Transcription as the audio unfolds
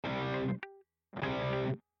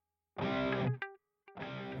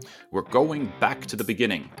We're going back to the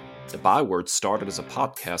beginning. The Byword started as a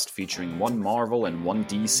podcast featuring one Marvel and one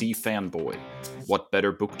DC fanboy. What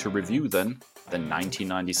better book to review then than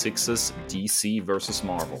 1996's DC vs.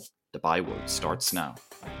 Marvel? The Byword starts now.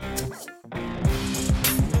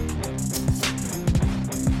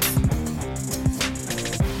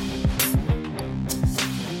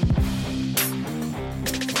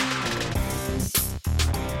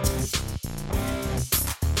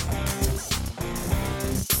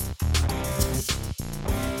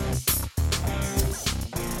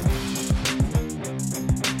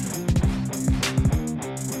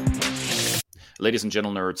 Ladies and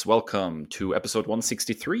gentle nerds, welcome to episode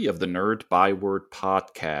 163 of the Nerd Byword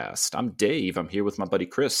podcast. I'm Dave, I'm here with my buddy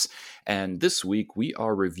Chris, and this week we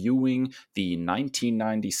are reviewing the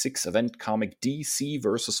 1996 event comic DC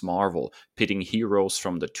vs. Marvel, pitting heroes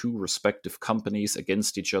from the two respective companies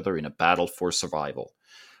against each other in a battle for survival.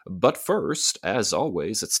 But first, as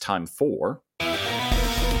always, it's time for...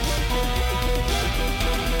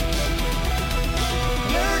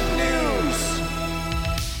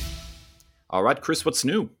 All right, Chris, what's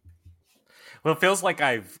new? Well, it feels like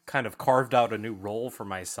I've kind of carved out a new role for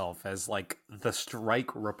myself as like the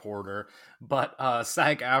strike reporter, but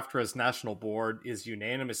SAG-AFTRA's national board is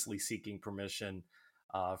unanimously seeking permission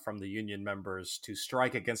from the union members to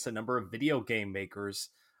strike against a number of video game makers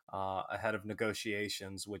ahead of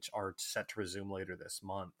negotiations, which are set to resume later this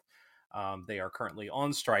month. They are currently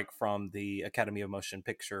on strike from the Academy of Motion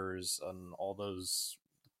Pictures and all those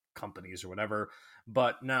companies or whatever,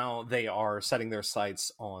 but now they are setting their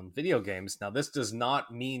sights on video games. Now, this does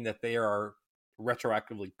not mean that they are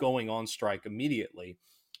retroactively going on strike immediately.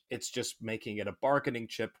 It's just making it a bargaining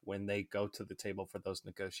chip when they go to the table for those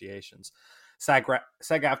negotiations.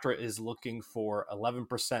 SAG-AFTRA is looking for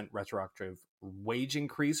 11% retroactive wage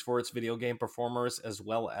increase for its video game performers, as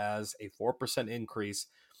well as a 4% increase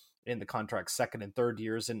in the contract's second and third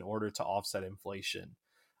years in order to offset inflation.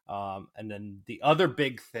 And then the other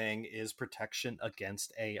big thing is protection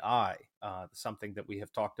against AI, something that we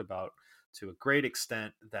have talked about to a great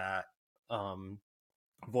extent, that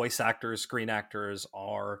voice actors, screen actors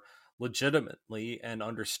are legitimately and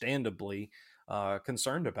understandably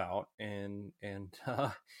concerned about, and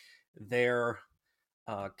their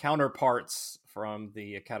counterparts from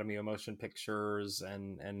the Academy of Motion Pictures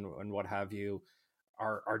and what have you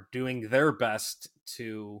are doing their best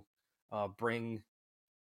to bring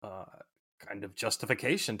kind of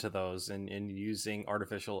justification to those and using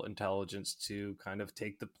artificial intelligence to kind of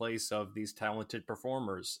take the place of these talented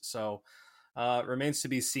performers. So it remains to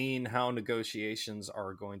be seen how negotiations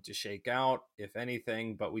are going to shake out, if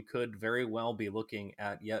anything, but we could very well be looking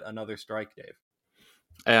at yet another strike, Dave.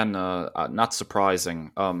 And not surprising,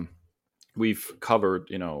 we've covered,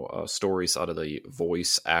 stories out of the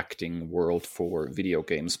voice acting world for video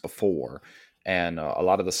games before. And a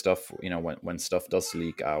lot of the stuff, when stuff does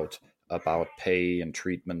leak out about pay and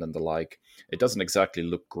treatment and the like, it doesn't exactly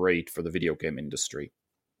look great for the video game industry.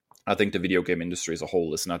 I think the video game industry as a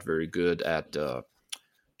whole is not very good at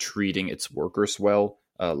treating its workers well.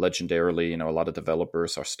 Legendarily, a lot of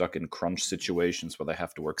developers are stuck in crunch situations where they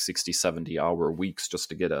have to work 60, 70-hour weeks just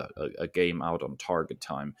to get a game out on target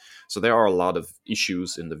time. So there are a lot of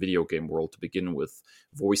issues in the video game world to begin with.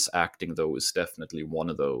 Voice acting, though, is definitely one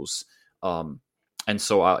of those. And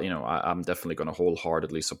so, I'm definitely going to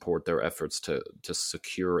wholeheartedly support their efforts to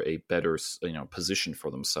secure a better, position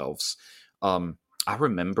for themselves. I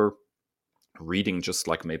remember reading just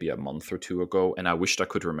like maybe a month or two ago, and I wished I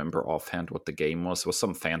could remember offhand what the game was. It was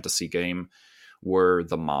some fantasy game where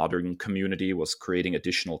the modern community was creating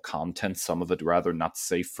additional content, some of it rather not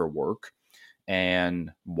safe for work.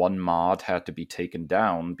 And one mod had to be taken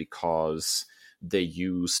down because they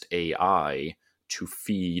used AI to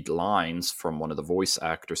feed lines from one of the voice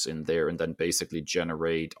actors in there and then basically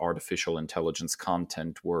generate artificial intelligence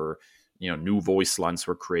content where, new voice lines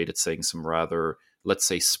were created saying some rather, let's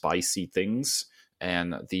say, spicy things.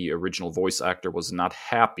 And the original voice actor was not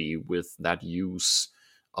happy with that use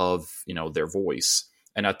of, their voice.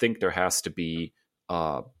 And I think there has to be,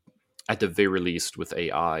 at the very least with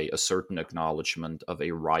AI, a certain acknowledgement of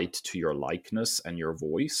a right to your likeness and your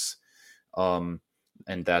voice. And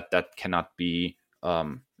that cannot be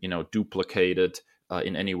duplicated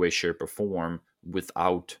in any way, shape, or form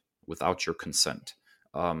without your consent.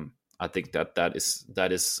 I think that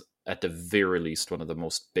is at the very least one of the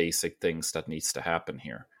most basic things that needs to happen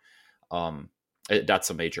here. That's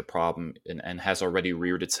a major problem and has already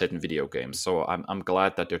reared its head in video games. So I'm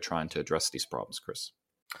glad that they're trying to address these problems, Chris.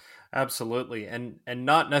 Absolutely, and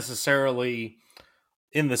not necessarily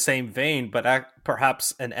in the same vein, but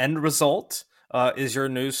perhaps an end result is your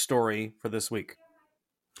news story for this week.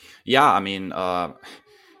 Yeah, I mean,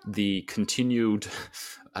 the continued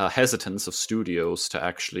hesitance of studios to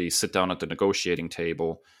actually sit down at the negotiating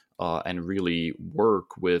table and really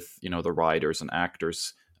work with the writers and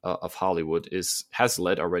actors of Hollywood has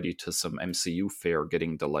led already to some MCU fare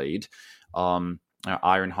getting delayed.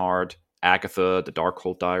 Ironheart, Agatha, The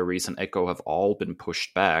Darkhold Diaries, and Echo have all been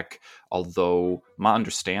pushed back, although my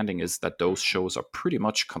understanding is that those shows are pretty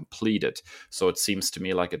much completed. So it seems to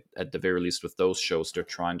me like at the very least with those shows, they're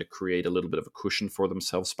trying to create a little bit of a cushion for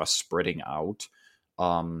themselves by spreading out,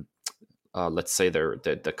 um, let's say,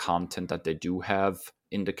 the content that they do have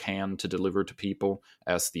in the can to deliver to people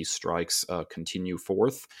as these strikes continue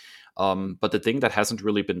forth. But the thing that hasn't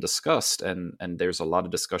really been discussed, and there's a lot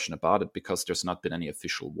of discussion about it because there's not been any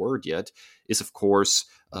official word yet, is of course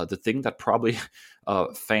the thing that probably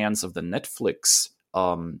fans of the Netflix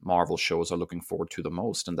Marvel shows are looking forward to the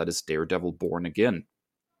most, and that is Daredevil Born Again.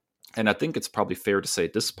 And I think it's probably fair to say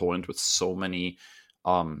at this point, with so many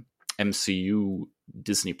MCU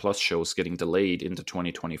Disney Plus shows getting delayed into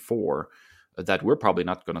 2024, that we're probably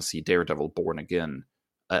not going to see Daredevil Born Again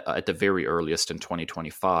at the very earliest in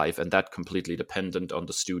 2025, and that completely dependent on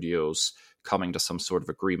the studios coming to some sort of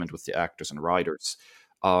agreement with the actors and writers.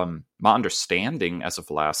 My understanding, as of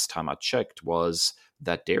last time I checked, was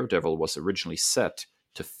that Daredevil was originally set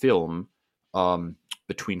to film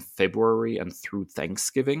between February and through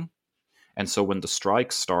Thanksgiving. And so when the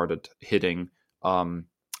strikes started hitting,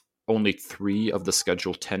 only 3 of the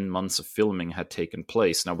scheduled 10 months of filming had taken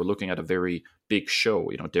place. Now we're looking at a very big show.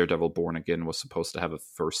 Daredevil Born Again was supposed to have a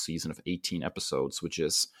first season of 18 episodes, which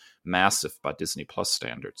is massive by Disney Plus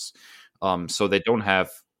standards. So they don't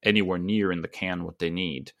have anywhere near in the can what they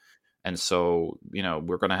need. And so,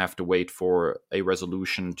 we're going to have to wait for a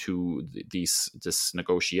resolution to this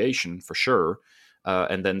negotiation for sure.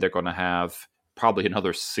 And then they're going to have probably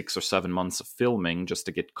another 6 or 7 months of filming just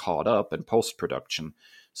to get caught up in post-production.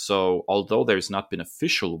 So although there's not been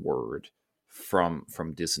official word from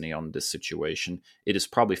Disney on this situation, it is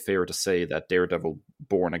probably fair to say that Daredevil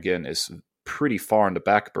Born Again is pretty far in the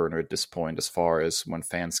back burner at this point as far as when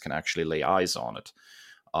fans can actually lay eyes on it.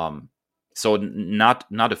 So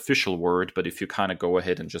not official word, but if you kind of go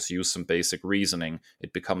ahead and just use some basic reasoning,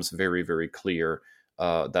 it becomes very, very clear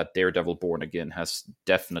that Daredevil Born Again has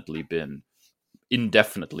definitely been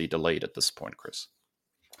indefinitely delayed at this point, Chris.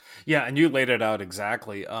 Yeah, and you laid it out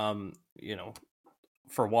exactly.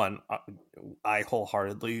 For one, I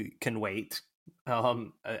wholeheartedly can wait.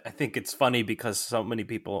 I think it's funny because so many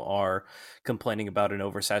people are complaining about an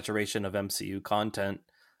oversaturation of MCU content.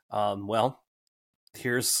 Well,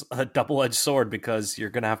 here's a double-edged sword because you're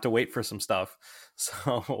going to have to wait for some stuff.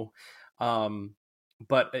 So,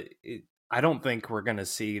 but I don't think we're going to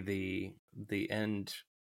see the end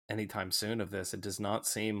anytime soon of this. It does not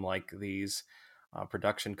seem like these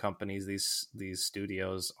production companies, these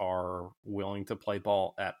studios are willing to play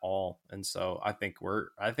ball at all, and so I think we're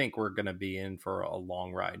going to be in for a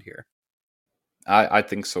long ride here. I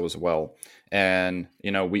think so as well. And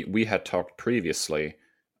we had talked previously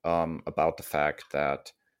about the fact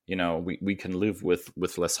that we can live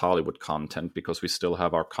with less Hollywood content because we still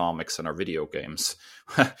have our comics and our video games.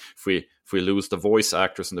 if we lose the voice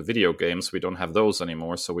actors in the video games, we don't have those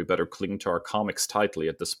anymore, so we better cling to our comics tightly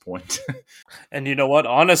at this point. And you know what?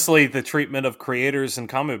 Honestly, the treatment of creators in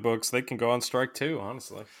comic books, they can go on strike too,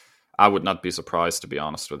 honestly. I would not be surprised, to be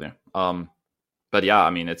honest with you. But yeah, I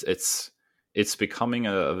mean, it's becoming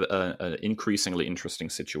an increasingly interesting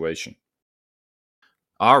situation.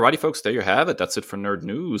 Alrighty, folks, there you have it. That's it for Nerd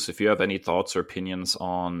News. If you have any thoughts or opinions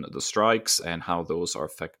on the strikes and how those are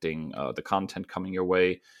affecting the content coming your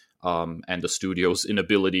way, and the studio's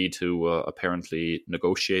inability to apparently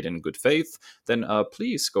negotiate in good faith, then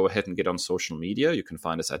please go ahead and get on social media. You can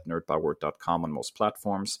find us at nerdbyword.com on most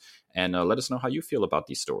platforms, and let us know how you feel about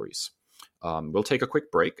these stories. We'll take a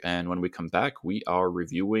quick break, and when we come back, we are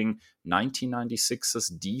reviewing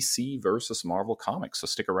 1996's DC versus Marvel Comics, so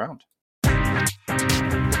stick around.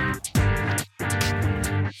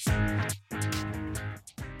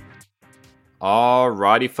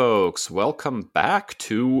 Alrighty, folks, welcome back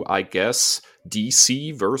to, I guess,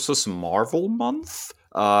 DC versus Marvel month,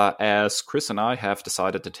 as Chris and I have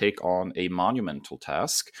decided to take on a monumental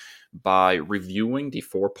task by reviewing the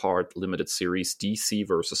 4-part limited series DC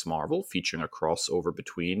versus Marvel, featuring a crossover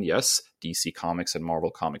between, yes, DC Comics and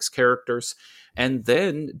Marvel Comics characters, and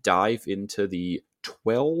then dive into the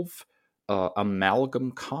 12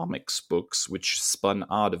 Amalgam Comics books, which spun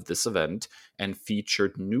out of this event and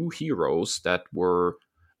featured new heroes that were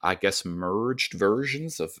I guess, merged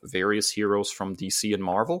versions of various heroes from DC and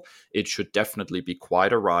Marvel, it should definitely be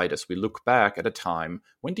quite a ride as we look back at a time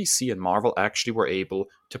when DC and Marvel actually were able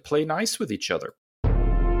to play nice with each other.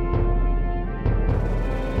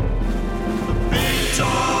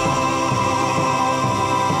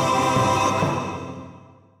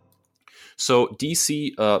 So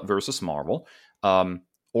DC versus Marvel,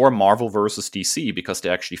 or Marvel versus DC, because they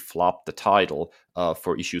actually flopped the title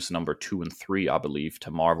for issues number 2 and 3, I believe, to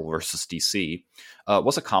Marvel versus DC,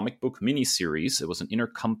 was a comic book miniseries. It was an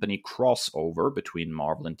intercompany crossover between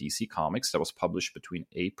Marvel and DC Comics that was published between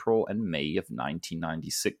April and May of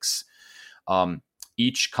 1996.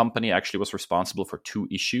 Each company actually was responsible for 2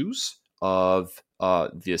 issues of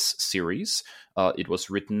this series. It was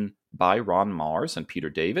written by Ron Marz and Peter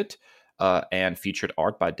David, and featured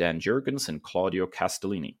art by Dan Jurgens and Claudio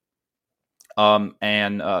Castellini.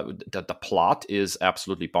 The plot is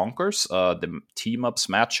absolutely bonkers. The team-ups,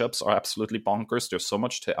 matchups are absolutely bonkers. There's so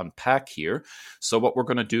much to unpack here. So what we're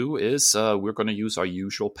going to do is we're going to use our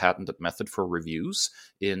usual patented method for reviews,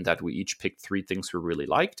 in that we each pick 3 things we really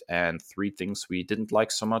liked and 3 things we didn't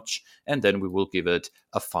like so much, and then we will give it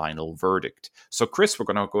a final verdict. So Chris, we're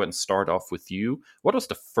going to go ahead and start off with you. What was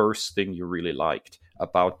the first thing you really liked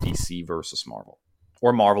about DC versus Marvel?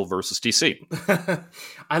 Or Marvel versus DC.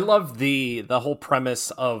 I love the whole premise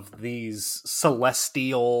of these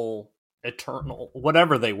celestial, eternal,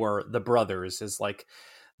 whatever they were, the brothers, is like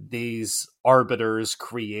these arbiters,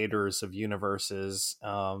 creators of universes,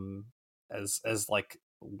 as like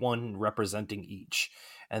one representing each,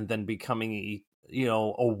 and then becoming,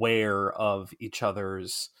 aware of each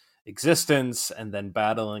other's existence, and then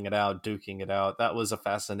battling it out, duking it out. That was a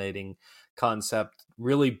fascinating concept.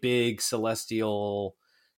 Really big, celestial,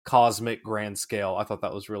 cosmic, grand scale. I thought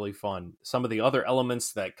that was really fun. Some of the other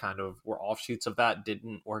elements that kind of were offshoots of that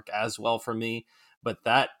didn't work as well for me, but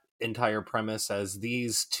that entire premise as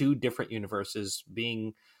these 2 different universes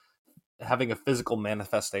having a physical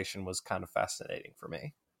manifestation was kind of fascinating for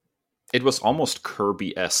me. It was almost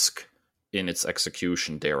Kirby-esque in its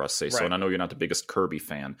execution, dare I say so. And I know you're not the biggest Kirby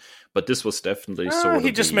fan, but this was definitely sort of...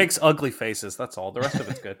 He just makes ugly faces, that's all. The rest of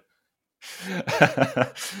it's good.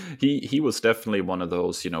 he was definitely one of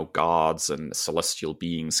those, gods and celestial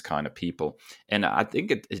beings kind of people. And I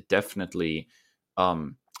think it definitely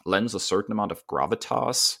lends a certain amount of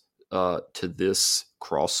gravitas to this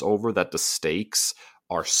crossover, that the stakes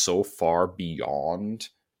are so far beyond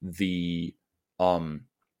the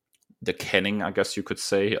kenning, I guess you could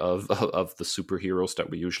say, of the superheroes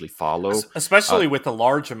that we usually follow. Especially with the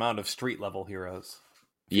large amount of street level heroes.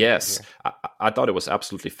 Yes, I thought it was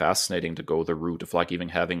absolutely fascinating to go the route of like even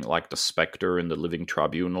having like the Spectre in the Living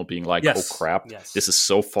Tribunal being like, yes, oh crap, yes, this is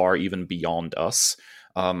so far even beyond us.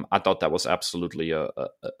 I thought that was absolutely a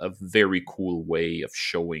very cool way of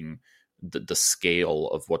showing the scale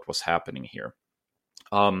of what was happening here.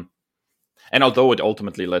 And although it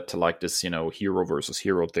ultimately led to like this, hero versus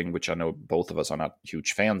hero thing, which I know both of us are not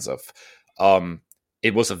huge fans of,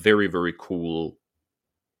 it was a very, very cool,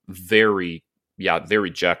 very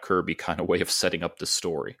Jack Kirby kind of way of setting up the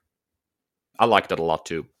story. I liked it a lot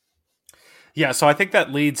too. Yeah, so I think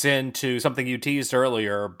that leads into something you teased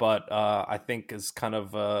earlier, but I think is kind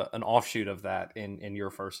of an offshoot of that in your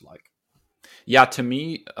first like. Yeah, to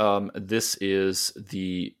me, this is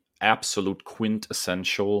the absolute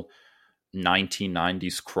quintessential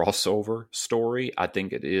 1990s crossover story. I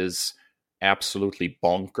think it is absolutely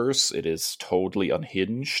bonkers. It is totally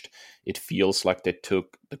unhinged. It feels like they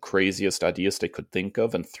took the craziest ideas they could think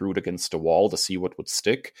of and threw it against the wall to see what would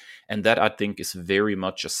stick. And that, I think, is very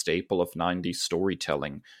much a staple of 90s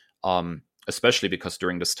storytelling, especially because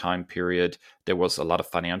during this time period, there was a lot of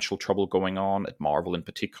financial trouble going on at Marvel in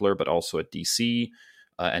particular, but also at DC.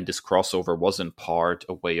 And this crossover was in part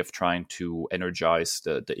a way of trying to energize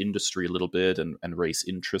the industry a little bit and raise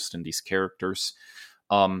interest in these characters.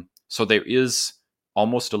 So there is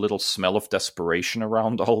almost a little smell of desperation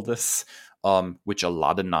around all this, which a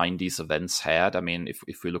lot of 90s events had. I mean,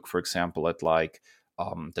 if we look, for example, at like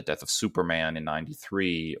the death of Superman in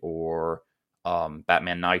 93, or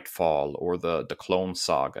Batman Nightfall, or the Clone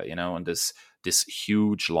Saga, and this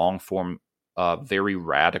huge, long-form, very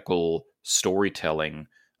radical storytelling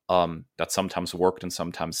that sometimes worked and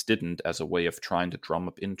sometimes didn't, as a way of trying to drum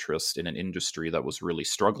up interest in an industry that was really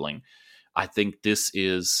struggling. I think this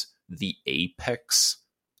is the apex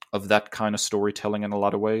of that kind of storytelling in a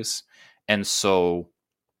lot of ways. And so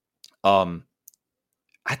I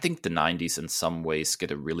think the 90s in some ways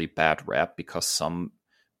get a really bad rap because some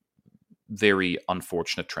very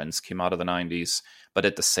unfortunate trends came out of the 90s. But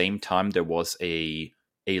at the same time, there was a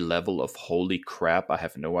level of holy crap, I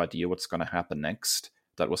have no idea what's going to happen next,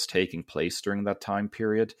 that was taking place during that time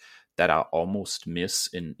period that I almost miss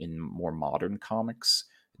in more modern comics.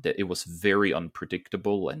 That it was very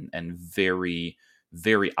unpredictable and very,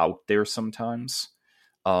 very out there sometimes.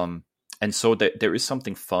 And so there is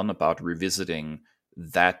something fun about revisiting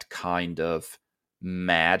that kind of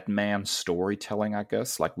madman storytelling, I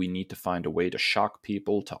guess. Like, we need to find a way to shock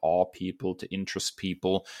people, to awe people, to interest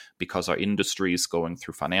people, because our industry is going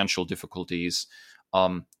through financial difficulties.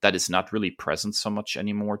 That is not really present so much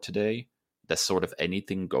anymore today. That sort of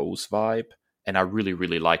anything goes vibe. And I really,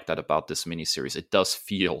 really like that about this miniseries. It does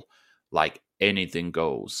feel like anything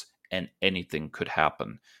goes and anything could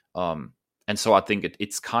happen. And so I think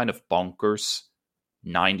it's kind of bonkers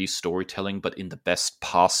 90s storytelling, but in the best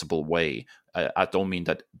possible way. I don't mean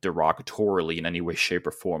that derogatorily in any way, shape,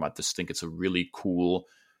 or form. I just think it's a really cool,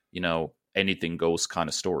 anything goes kind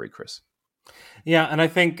of story, Chris. Yeah, and I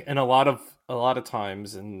think in a lot of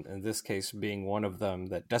times, and in this case being one of them,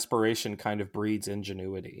 that desperation kind of breeds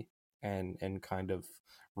ingenuity and kind of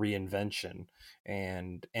reinvention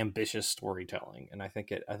and ambitious storytelling. And I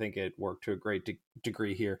think it worked to a great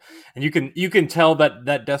degree here. And you can tell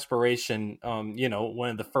that desperation. One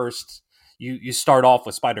of the first, you start off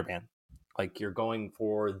with Spider-Man, like you're going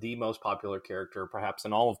for the most popular character perhaps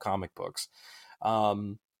in all of comic books.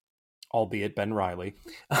 Albeit Ben Reilly.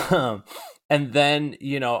 And then,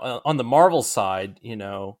 on the Marvel side,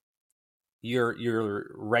 you're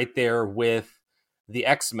right there with the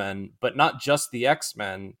X-Men, but not just the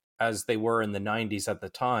X-Men as they were in the 90s at the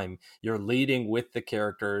time. You're leading with the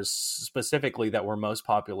characters specifically that were most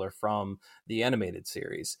popular from the animated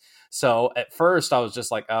series. So at first I was just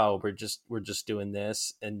like, oh, we're just doing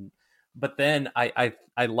this. But then I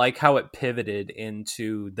like how it pivoted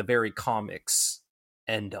into the very comics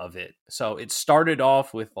end of it. So it started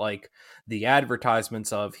off with like the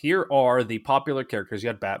advertisements of, here are the popular characters. You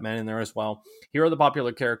had Batman in there as well. Here are the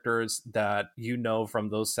popular characters that from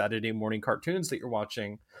those Saturday morning cartoons that you're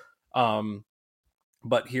watching.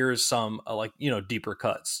 But here's some deeper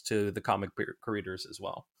cuts to the comic readers as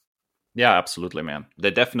well. Yeah, absolutely, man.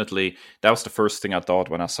 That was the first thing I thought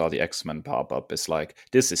when I saw the X-Men pop up. It's like,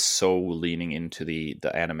 this is so leaning into the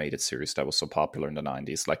animated series that was so popular in the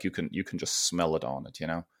 90s. Like, you can just smell it on it,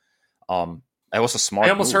 It was a smart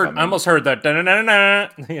move. I almost heard that.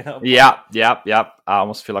 Yeah. I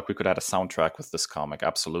almost feel like we could add a soundtrack with this comic.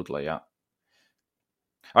 Absolutely, yeah.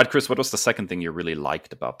 All right, Chris, what was the second thing you really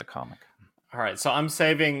liked about the comic? All right, so I'm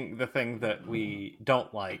saving the thing that we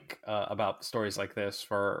don't like about stories like this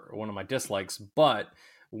for one of my dislikes, but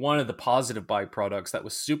one of the positive byproducts that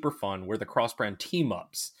was super fun were the cross-brand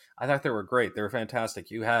team-ups. I thought they were great. They were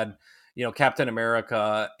fantastic. You had, Captain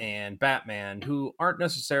America and Batman, who aren't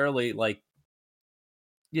necessarily like,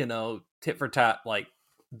 tit for tat, like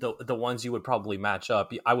the ones you would probably match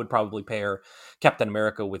up. I would probably pair Captain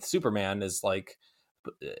America with Superman as like,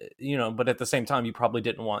 but at the same time, you probably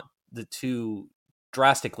didn't want the two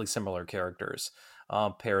drastically similar characters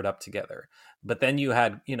paired up together. But then you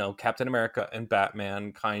had, Captain America and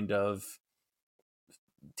Batman kind of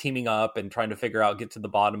teaming up and trying to get to the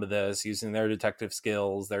bottom of this using their detective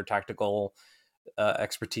skills, their tactical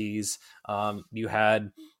expertise. You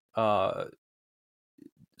had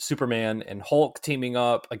Superman and Hulk teaming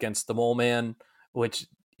up against the Mole Man, which,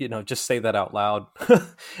 just say that out loud.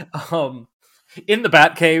 In the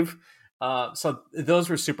Batcave. So those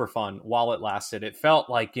were super fun while it lasted. It felt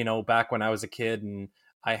like, back when I was a kid and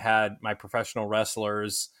I had my professional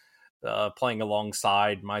wrestlers playing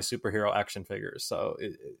alongside my superhero action figures. So,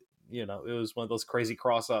 it was one of those crazy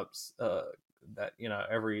cross-ups that,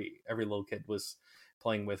 every little kid was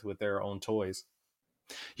playing with their own toys.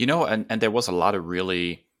 And there was a lot of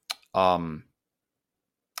really...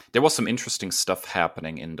 there was some interesting stuff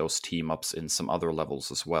happening in those team-ups in some other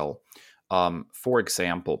levels as well. For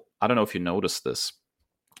example, I don't know if you noticed this,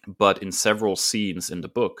 but in several scenes in the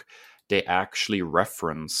book, they actually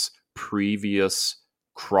reference previous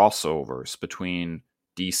crossovers between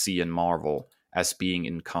DC and Marvel as being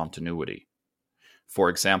in continuity. For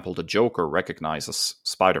example, the Joker recognizes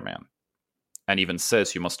Spider-Man and even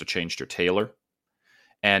says, "You must have changed your tailor."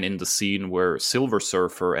 And in the scene where Silver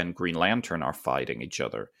Surfer and Green Lantern are fighting each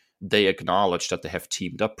other, they acknowledge that they have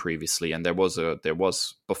teamed up previously, and there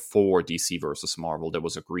was before DC versus Marvel, there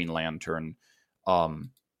was a Green Lantern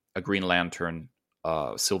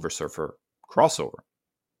Silver Surfer crossover,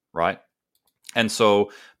 right? And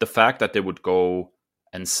so the fact that they would go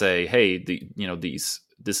and say, "Hey,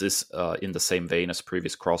 this is in the same vein as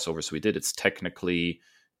previous crossovers we did. It's technically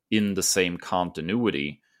in the same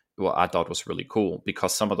continuity." Well, I thought was really cool,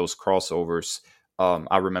 because some of those crossovers,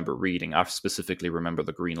 I remember reading. I specifically remember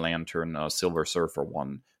the Green Lantern Silver Surfer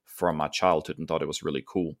one from my childhood and thought it was really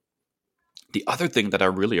cool. The other thing that I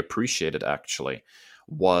really appreciated actually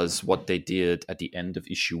was what they did at the end of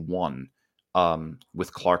issue 1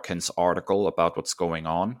 with Clark Kent's article about what's going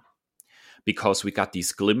on, because we got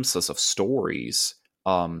these glimpses of stories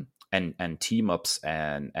and team ups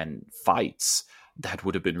and fights that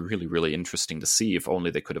would have been really, really interesting to see if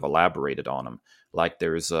only they could have elaborated on them. Like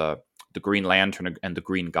there's the Green Lantern and the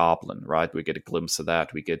Green Goblin, right? We get a glimpse of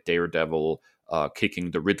that. We get Daredevil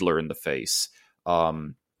kicking the Riddler in the face.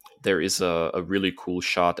 There is a really cool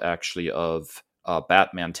shot, actually, of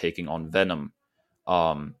Batman taking on Venom.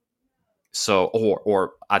 Or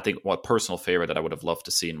I think what personal favorite that I would have loved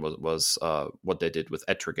to see was what they did with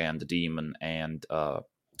Etrigan the Demon and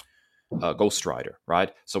Ghost Rider,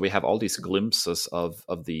 right? So we have all these glimpses of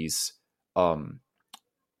these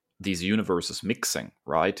universes mixing,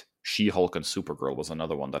 right? She-Hulk and Supergirl was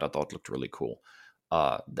another one that I thought looked really cool.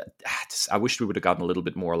 I wish we would have gotten a little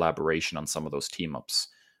bit more elaboration on some of those team-ups,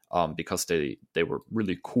 because they were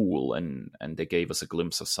really cool and they gave us a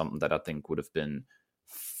glimpse of something that I think would have been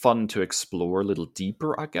fun to explore a little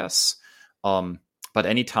deeper, I guess. But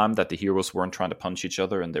anytime that the heroes weren't trying to punch each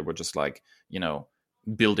other and they were just like,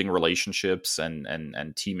 building relationships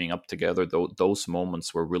and teaming up together, those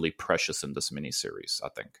moments were really precious in this miniseries, I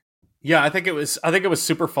think. Yeah, I think it was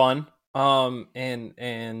super fun.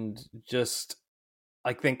 And just,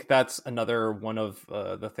 I think that's another one of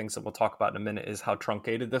the things that we'll talk about in a minute, is how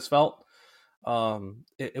truncated this felt.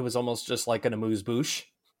 It was almost just like an amuse-bouche,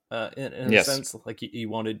 in a sense. Like you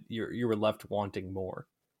were left wanting more.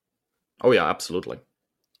 Oh yeah, absolutely.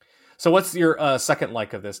 So what's your second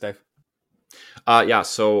like of this, Dave?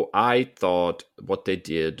 So I thought what they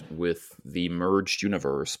did with the merged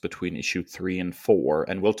universe between issue 3 and 4,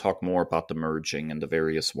 and we'll talk more about the merging and the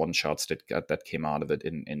various one-shots that came out of it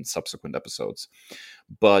in subsequent episodes.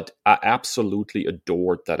 But I absolutely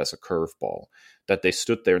adored that as a curveball, that they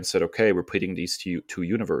stood there and said, okay, we're pitting these two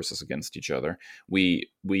universes against each other. We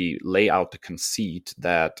lay out the conceit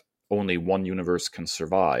that only one universe can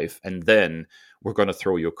survive, and then we're going to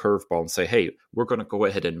throw you a curveball and say, hey, we're going to go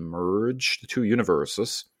ahead and merge the two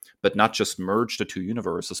universes, but not just merge the two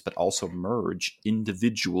universes, but also merge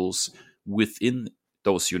individuals within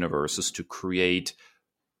those universes to create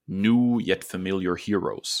new yet familiar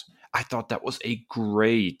heroes. I thought that was a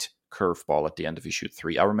great curveball at the end of issue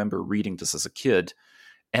 3. I remember reading this as a kid,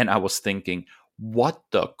 and I was thinking, what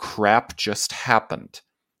the crap just happened?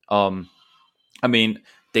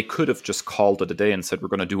 They could have just called it a day and said, we're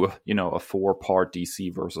going to do a 4-part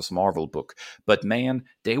DC versus Marvel book. But man,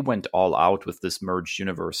 they went all out with this merged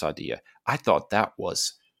universe idea. I thought that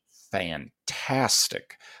was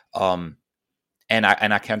fantastic. And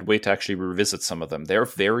I can't wait to actually revisit some of them. They're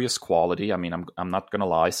of various quality. I mean, I'm not going to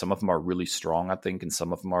lie. Some of them are really strong, I think, and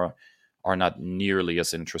some of them are not nearly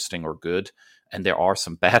as interesting or good. And there are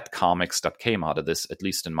some bad comics that came out of this, at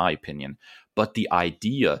least in my opinion. But the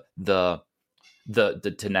idea, the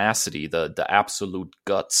tenacity, the absolute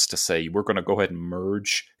guts to say, we're going to go ahead and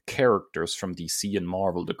merge characters from DC and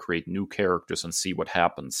Marvel to create new characters and see what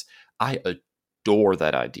happens. I adore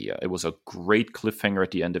that idea. It was a great cliffhanger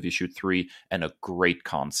at the end of issue 3 and a great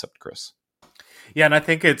concept, Chris. Yeah, and I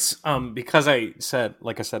think it's because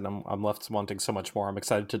like I said, I'm left wanting so much more. I'm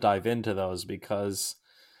excited to dive into those because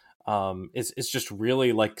it's just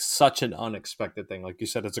really like such an unexpected thing. Like you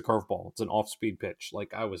said, it's a curveball. It's an off-speed pitch.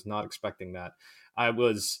 Like I was not expecting that. I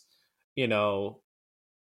was,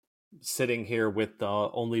 sitting here with the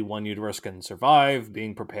only one universe can survive,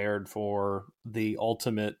 being prepared for the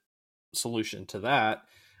ultimate solution to that.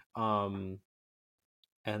 And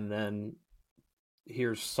then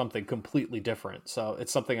here's something completely different. So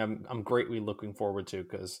it's something I'm greatly looking forward to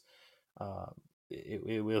because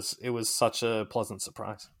it was such a pleasant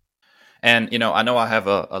surprise. And, I know I have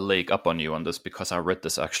a leg up on you on this because I read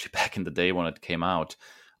this actually back in the day when it came out.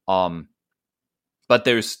 But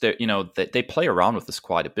they play around with this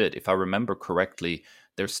quite a bit. If I remember correctly,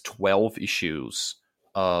 there's 12 issues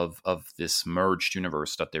of this merged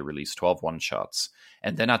universe that they released, 12 one-shots.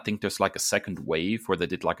 And then I think there's like a second wave where they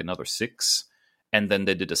did like another 6. And then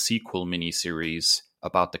they did a sequel miniseries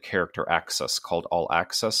about the character Access called All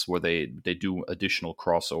Access, where they do additional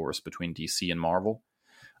crossovers between DC and Marvel.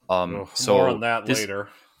 So more on that later.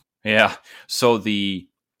 Yeah. So you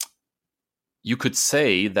could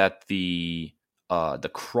say that the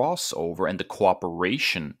crossover and the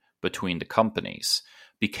cooperation between the companies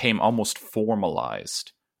became almost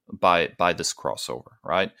formalized by this crossover,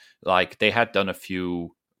 right? Like they had done a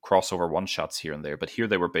few crossover one-shots here and there, but here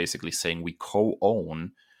they were basically saying we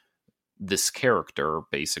co-own this character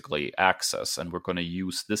basically access, and we're going to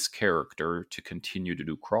use this character to continue to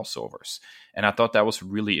do crossovers. And I thought that was a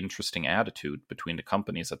really interesting attitude between the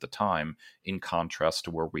companies at the time, in contrast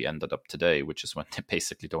to where we ended up today, which is when they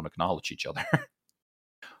basically don't acknowledge each other.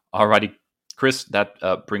 Alrighty, Chris,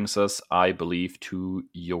 that brings us, I believe, to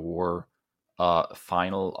your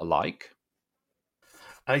final like.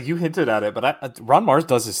 You hinted at it, but Ron Mars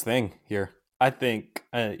does his thing here. I think,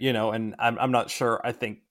 and I'm not sure. I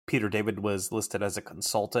think Peter David was listed as a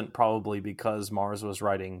consultant, probably because Mars was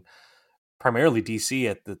writing primarily DC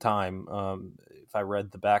at the time. If I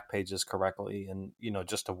read the back pages correctly, and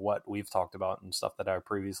just of what we've talked about and stuff that I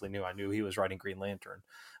previously knew, I knew he was writing Green Lantern,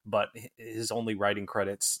 but his only writing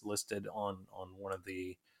credits listed on one of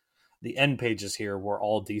the end pages here were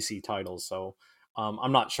all DC titles. So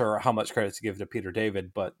I'm not sure how much credit to give to Peter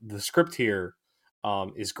David, but the script here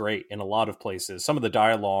is great in a lot of places. Some of the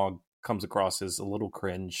dialogue comes across as a little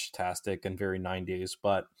cringe-tastic and very 90s,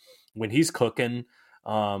 but when he's cooking,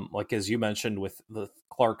 like as you mentioned with the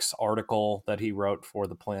Clark's article that he wrote for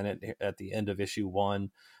The Planet at the end of issue 1,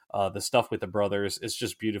 the stuff with the brothers is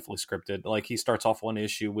just beautifully scripted. Like he starts off one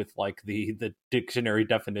issue with like the dictionary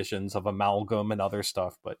definitions of amalgam and other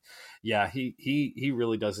stuff, but yeah, he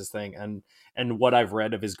really does his thing. And what I've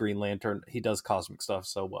read of his Green Lantern, he does cosmic stuff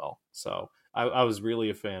so well. So I was really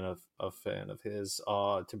a fan of his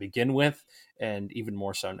to begin with, and even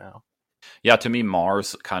more so now. Yeah, to me,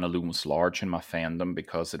 Mars kind of looms large in my fandom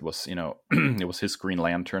because it was, it was his Green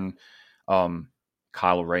Lantern,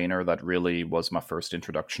 Kyle Rayner, that really was my first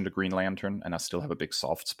introduction to Green Lantern, and I still have a big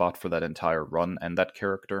soft spot for that entire run and that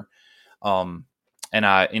character. And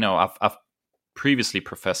I've previously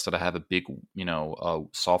professed that I have a big,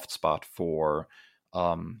 soft spot for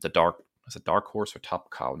the Dark Horse or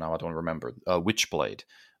Top Cow? Now I don't remember. Witchblade.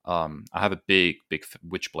 I have a big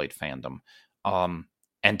Witchblade fandom.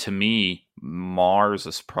 And to me, Mars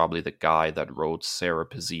is probably the guy that wrote Sarah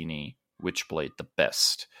Pezzini Witchblade the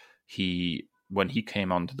best. When he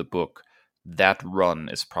came onto the book, that run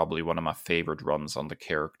is probably one of my favorite runs on the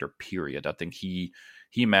character, period. I think he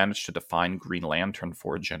managed to define Green Lantern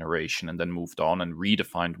for a generation and then moved on and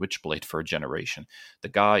redefined Witchblade for a generation. The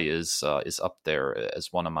guy is up there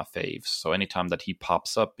as one of my faves. So anytime that he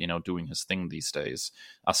pops up, doing his thing these days,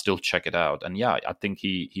 I still check it out. And yeah, I think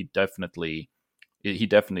he definitely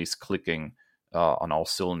is clicking on all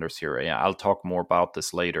cylinders here. Yeah, I'll talk more about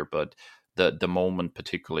this later, but the moment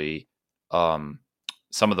particularly,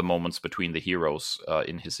 some of the moments between the heroes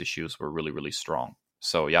in his issues were really, really strong.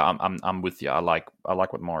 So yeah, I'm with you. I like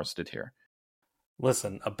what Mars did here.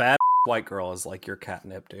 Listen, a bad white girl is like your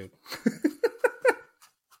catnip, dude.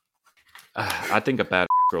 I think a bad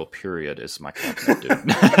girl, period, is my catnip,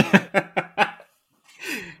 dude.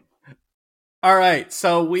 All right,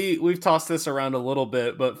 so we've tossed this around a little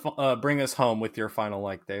bit, but bring us home with your final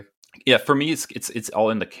like, Dave. Yeah, for me, it's all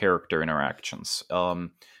in the character interactions.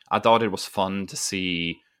 I thought it was fun to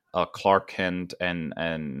see Clark Kent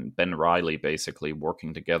and Ben Reilly basically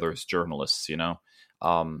working together as journalists.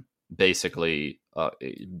 Basically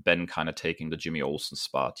Ben kind of taking the Jimmy Olsen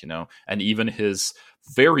spot, and even his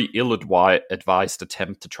very ill-advised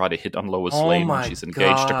attempt to try to hit on Lois Lane when she's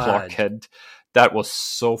engaged to Clark Kent. That was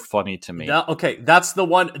so funny to me. That's the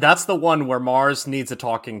one where Mars needs a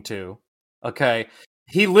talking to. Okay.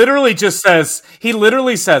 He literally says,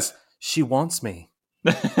 she wants me.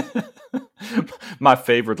 My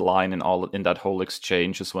favorite line in that whole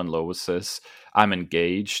exchange is when Lois says, I'm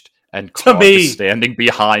engaged, and Clark is standing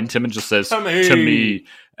behind him and just says, to me.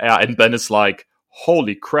 And Ben is like,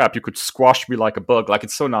 holy crap, you could squash me like a bug. Like,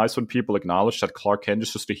 it's so nice when people acknowledge that Clark Kent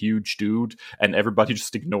is just a huge dude and everybody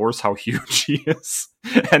just ignores how huge he is.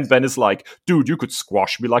 And Ben is like, dude, you could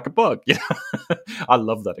squash me like a bug. I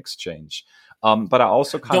love that exchange. But I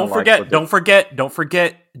also kind of don't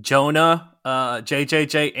forget Jonah,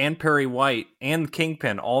 JJJ, and Perry White and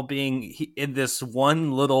Kingpin all being in this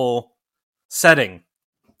one little setting.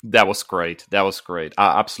 That was great.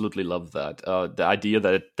 I absolutely love that. The idea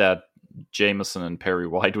that Jameson and Perry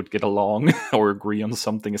White would get along or agree on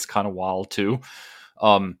something is kind of wild too.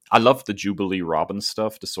 I love the Jubilee Robin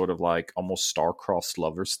stuff, the sort of like almost star-crossed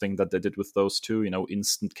lovers thing that they did with those two,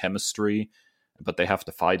 instant chemistry, but they have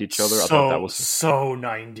to fight each other. I thought that was so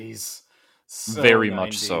 90s. Very 90s.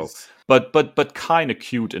 Much so. But kind of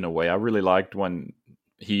cute in a way. I really liked when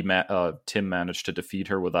Tim managed to defeat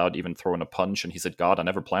her without even throwing a punch, and he said, God, I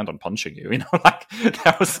never planned on punching you. Like,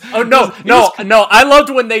 that was... Oh, no. I loved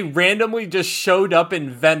when they randomly just showed up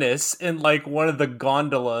in Venice in, like, one of the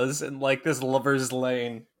gondolas in, like, this lover's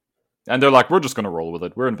lane. And they're like, we're just going to roll with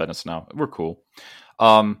it. We're in Venice now. We're cool.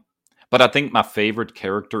 But I think my favorite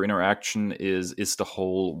character interaction is the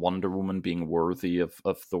whole Wonder Woman being worthy of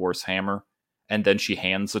Thor's hammer, and then she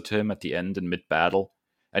hands it to him at the end in mid battle,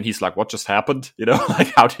 and he's like, "What just happened? You know,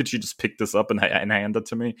 like how did you just pick this up and hand it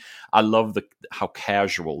to me?" I love how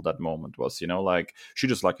casual that moment was. You know, like she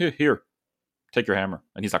just like, here, take your hammer,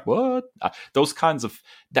 and he's like, "What?" Those kinds of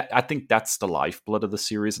that. I think that's the lifeblood of the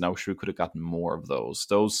series, and I wish we could have gotten more of those.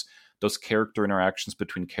 Those character interactions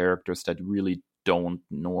between characters that really don't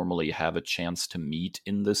normally have a chance to meet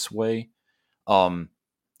in this way. It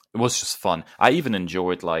was just fun. I even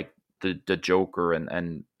enjoyed like the Joker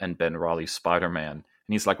and Ben Reilly's Spider-Man. And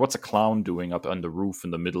he's like, "What's a clown doing up on the roof in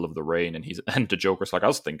the middle of the rain?" And the Joker's like, "I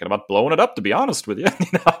was thinking about blowing it up, to be honest with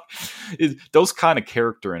you." Those kind of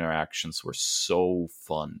character interactions were so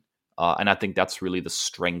fun. And I think that's really the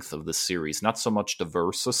strength of the series. Not so much the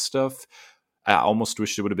Versus stuff. I almost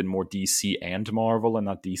wish it would have been more DC and Marvel and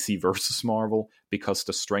not DC versus Marvel, because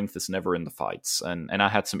the strength is never in the fights. And I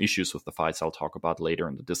had some issues with the fights I'll talk about later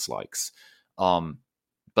in the dislikes.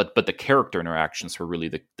 But the character interactions were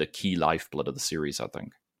really the key lifeblood of the series, I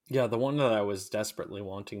think. Yeah, the one that I was desperately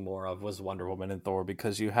wanting more of was Wonder Woman and Thor,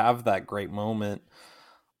 because you have that great moment.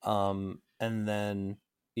 And then,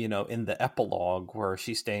 in the epilogue where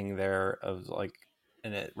she's staying there, of like,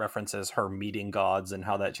 and it references her meeting gods and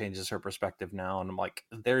how that changes her perspective now. And I'm like,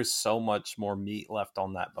 there's so much more meat left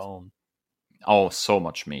on that bone. Oh, so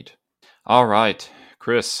much meat. All right,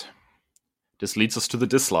 Chris. This leads us to the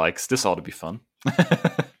dislikes. This ought to be fun.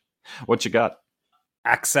 What you got?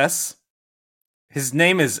 Access. His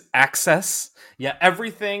name is Access. Yeah,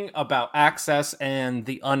 everything about Access and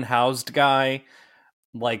the unhoused guy,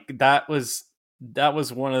 like that was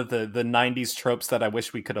one of the 90s tropes that I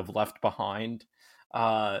wish we could have left behind.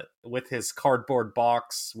 With his cardboard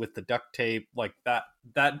box with the duct tape, like that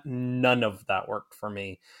none of that worked for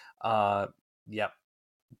me. Yep.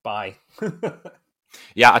 Bye.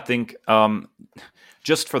 Yeah, I think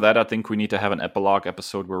just for that, I think we need to have an epilogue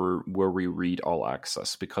episode where we read all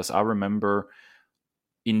Access, because I remember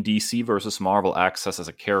in DC versus Marvel, Access as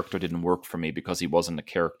a character didn't work for me because he wasn't a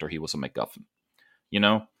character; he was a MacGuffin. You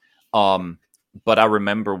know, but I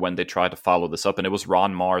remember when they tried to follow this up, and it was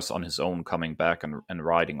Ron Mars on his own coming back and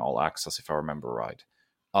writing all Access, if I remember right.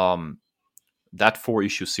 That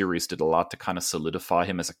 4-issue series did a lot to kind of solidify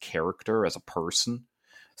him as a character, as a person.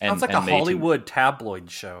 Sounds like a Hollywood tabloid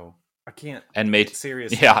show. I can't. And made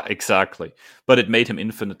seriously. Yeah, exactly. But it made him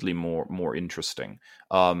infinitely more interesting.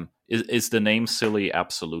 Is the name silly?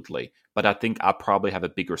 Absolutely. But I think I probably have a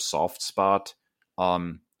bigger soft spot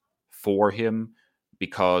for him,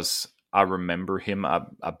 because I remember him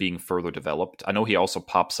being further developed. I know he also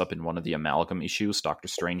pops up in one of the Amalgam issues, Doctor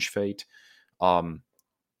Strange Fate,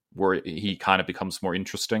 where he kind of becomes more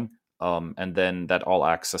interesting. And then that All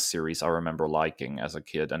Access series I remember liking as a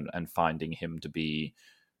kid and finding him to be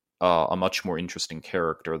a much more interesting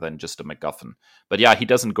character than just a MacGuffin. But yeah, he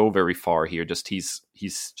doesn't go very far here. He's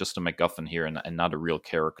just a MacGuffin here and not a real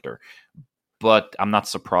character. But I'm not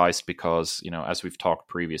surprised because, as we've talked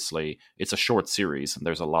previously, it's a short series and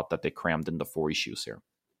there's a lot that they crammed into 4 issues here.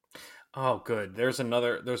 Oh, good. There's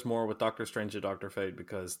more with Doctor Strange and Dr. Fate,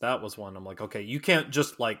 because that was one I'm like, okay, you can't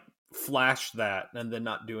just like flash that and then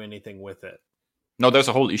not do anything with it. No, there's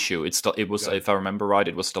a whole issue. It was, if I remember right,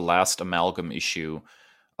 it was the last Amalgam issue,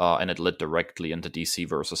 and it led directly into DC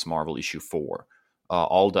versus Marvel issue 4.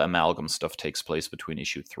 All the Amalgam stuff takes place between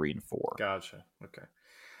issue 3 and 4. Gotcha. Okay.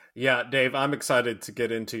 Yeah, Dave, I'm excited to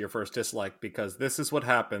get into your first dislike, because this is what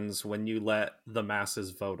happens when you let the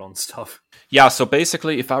masses vote on stuff. Yeah, so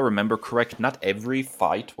basically, if I remember correct, not every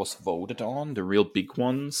fight was voted on. The real big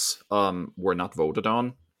ones were not voted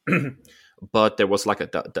on. But there was like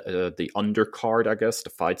the undercard, I guess, the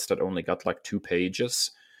fights that only got like 2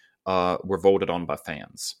 pages were voted on by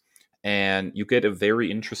fans. And you get a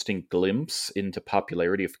very interesting glimpse into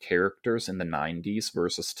popularity of characters in the 90s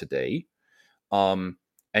versus today.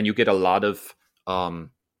 And you get a lot of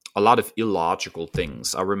illogical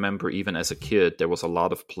things. I remember even as a kid, there was a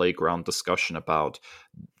lot of playground discussion about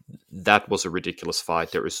that was a ridiculous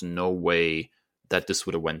fight. There is no way that this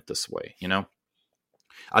would have went this way,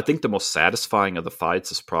 I think the most satisfying of the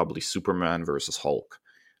fights is probably Superman versus Hulk.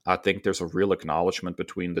 I think there's a real acknowledgement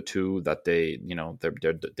between the two that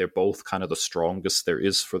they're both kind of the strongest there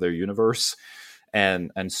is for their universe.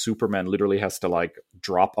 And Superman literally has to like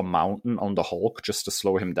drop a mountain on the Hulk just to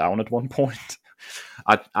slow him down at one point.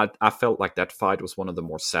 I felt like that fight was one of the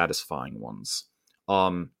more satisfying ones.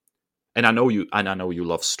 And I know you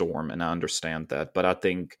love Storm, and I understand that, but I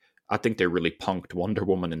think I think they really punked Wonder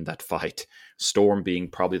Woman in that fight. Storm being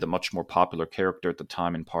probably the much more popular character at the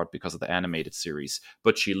time, in part because of the animated series.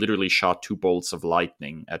 But she literally shot 2 bolts of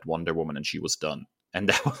lightning at Wonder Woman and she was done. And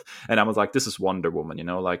I was like, this is Wonder Woman, you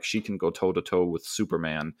know, like she can go toe to toe with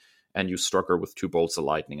Superman, and you struck her with 2 bolts of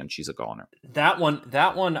lightning and she's a goner. That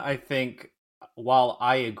one, I think, while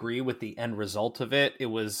I agree with the end result of it, it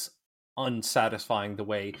was unsatisfying the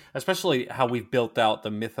way, especially how we've built out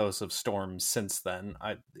the mythos of Storm since then.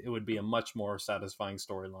 It would be a much more satisfying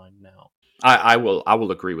storyline now. I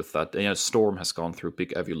will agree with that. You know, Storm has gone through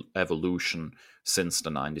big evolution since the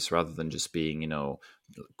 90s, rather than just being, you know,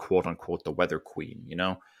 quote unquote the weather queen, you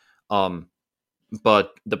know.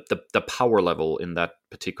 But the power level in that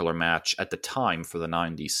particular match at the time for the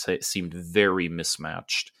 90s seemed very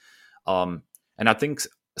mismatched. And I think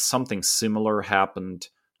something similar happened.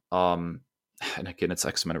 And again, it's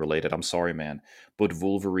X-Men related. I'm sorry, man. But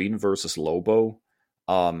Wolverine versus Lobo.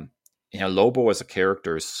 You know, Lobo as a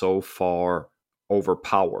character is so far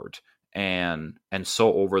overpowered and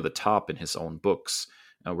so over the top in his own books.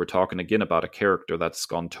 We're talking again about a character that's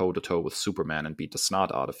gone toe to toe with Superman and beat the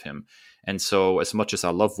snot out of him. And so, as much as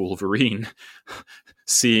I love Wolverine,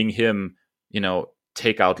 seeing him, you know,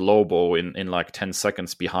 take out Lobo in like 10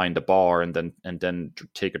 seconds behind a bar and then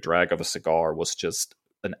take a drag of a cigar was just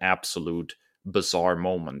an absolute bizarre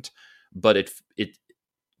moment. But it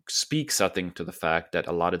speaks, I think, to the fact that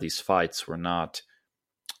a lot of these fights were not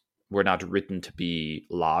written to be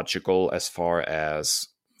logical as far as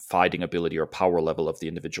fighting ability or power level of the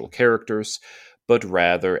individual characters, but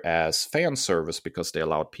rather as fan service because they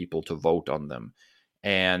allowed people to vote on them.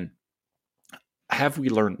 And have we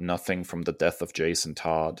learned nothing from the death of Jason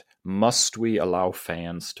Todd? Must we allow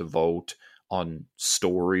fans to vote on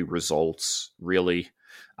story results, really?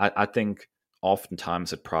 I think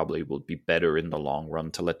oftentimes it probably will be better in the long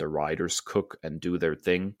run to let the writers cook and do their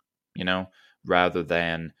thing, you know, rather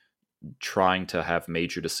than trying to have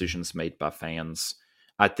major decisions made by fans.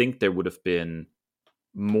 I think there would have been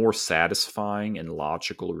more satisfying and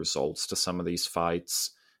logical results to some of these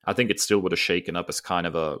fights. I think it still would have shaken up as kind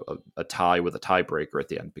of a tie with a tiebreaker at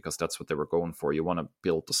the end, because that's what they were going for. You want to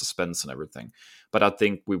build the suspense and everything. But I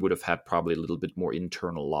think we would have had probably a little bit more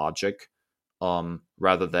internal logic,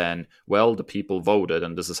 rather than, well, the people voted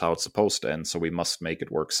and this is how it's supposed to end, so we must make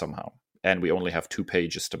it work somehow. And we only have 2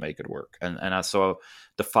 pages to make it work. And I saw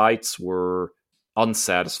the fights were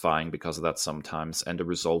unsatisfying because of that sometimes, and the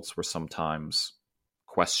results were sometimes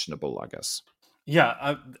questionable, I guess.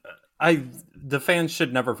 Yeah, the fans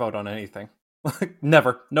should never vote on anything.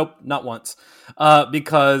 Never. Nope, not once.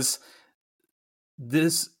 Because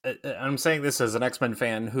this, I'm saying this as an X-Men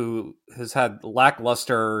fan who has had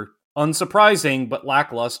lackluster, unsurprising, but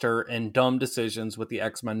lackluster and dumb decisions with the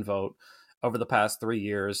X-Men vote over the past 3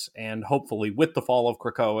 years, and hopefully with the fall of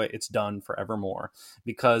Krakoa, it's done forevermore.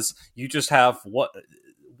 Because you just have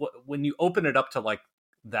when you open it up to like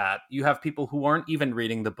that, you have people who aren't even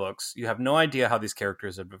reading the books. You have no idea how these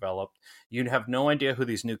characters have developed. You have no idea who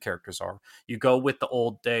these new characters are. You go with the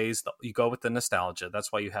old days. You go with the nostalgia.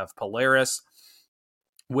 That's why you have Polaris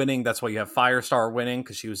winning. That's why you have Firestar winning,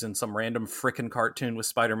 because she was in some random frickin' cartoon with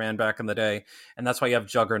Spider-Man back in the day. And that's why you have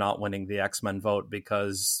Juggernaut winning the X-Men vote,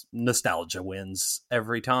 because nostalgia wins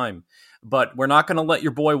every time. But we're not going to let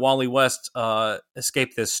your boy Wally West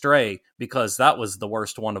escape this stray, because that was the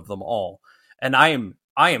worst one of them all. And I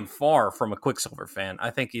am far from a Quicksilver fan.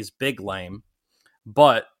 I think he's big lame,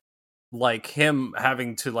 but like him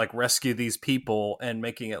having to like rescue these people and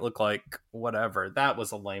making it look like whatever, that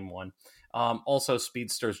was a lame one. Also,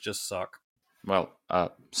 speedsters just suck. Well,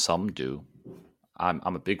 some do.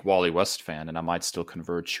 I'm a big Wally West fan, and I might still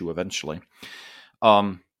convert you eventually.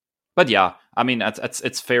 But yeah, I mean,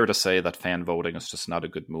 it's fair to say that fan voting is just not a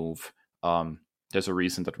good move. There's a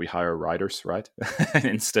reason that we hire writers, right?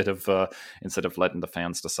 instead of letting the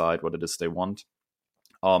fans decide what it is they want.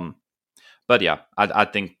 But yeah, I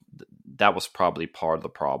think that was probably part of the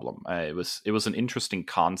problem. It was an interesting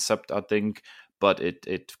concept, I think, but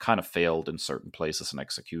it kind of failed in certain places in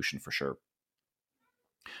execution for sure.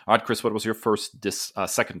 All right, Chris, what was your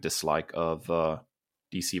second dislike of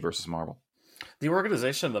DC versus Marvel? The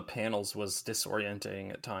organization of the panels was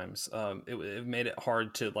disorienting at times. It made it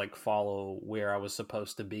hard to like follow where I was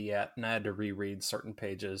supposed to be at, and I had to reread certain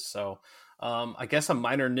pages. So I guess a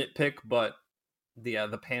minor nitpick, but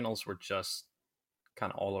the panels were just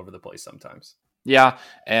kind of all over the place sometimes. Yeah,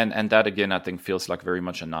 and that again I think feels like very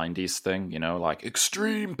much a 90s thing, you know, like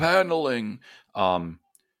extreme paneling.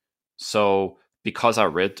 So because I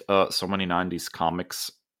read so many 90s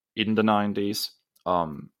comics in the 90s,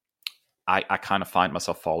 I kind of find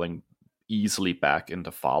myself falling easily back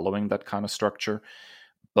into following that kind of structure.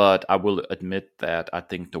 But I will admit that I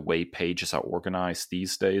think the way pages are organized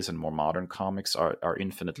these days in more modern comics are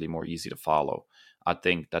infinitely more easy to follow. I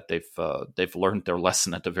think that they've learned their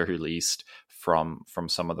lesson at the very least from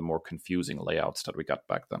some of the more confusing layouts that we got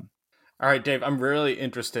back then. All right, Dave, I'm really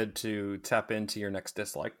interested to tap into your next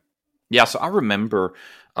dislike. Yeah, so I remember,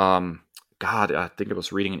 God, I think I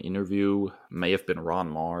was reading an interview. May have been Ron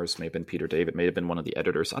Mars, may have been Peter David, may have been one of the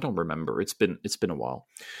editors. I don't remember. It's been a while,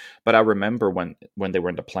 but I remember when they were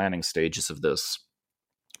in the planning stages of this,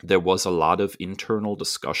 there was a lot of internal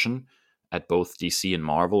discussion at both DC and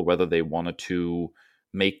Marvel whether they wanted to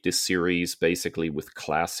make this series basically with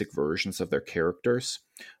classic versions of their characters,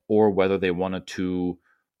 or whether they wanted to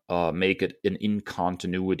make it an in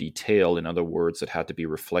continuity tale. In other words, it had to be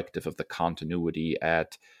reflective of the continuity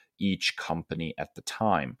at each company at the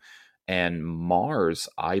time. And Mars,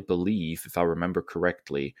 I believe, if I remember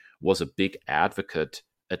correctly, was a big advocate,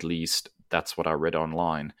 at least that's what I read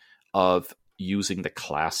online, of using the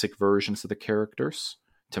classic versions of the characters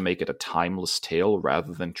to make it a timeless tale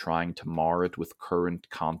rather than trying to mar it with current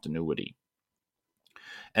continuity.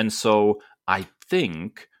 And so I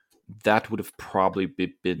think that would have probably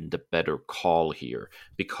been the better call here,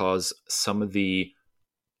 because some of the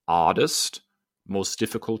oddest, most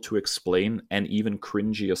difficult to explain, and even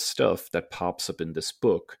cringiest stuff that pops up in this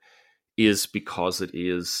book is because it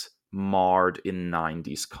is marred in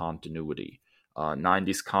 90s continuity.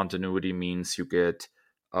 90s continuity means you get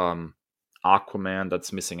Aquaman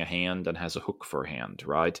that's missing a hand and has a hook for a hand,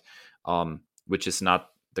 right? Which is not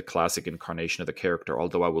the classic incarnation of the character,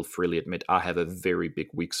 although I will freely admit I have a very big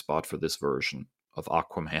weak spot for this version of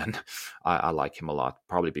Aquaman. I like him a lot,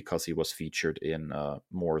 probably because he was featured in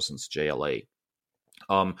Morrison's JLA.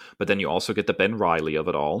 But then you also get the Ben Reilly of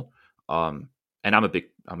it all. And I'm a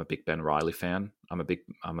big Ben Reilly fan. I'm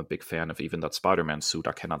a big fan of even that Spider-Man suit,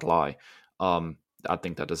 I cannot lie. I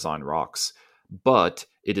think that design rocks. But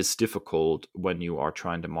it is difficult when you are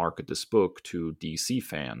trying to market this book to DC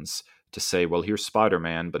fans to say, well, here's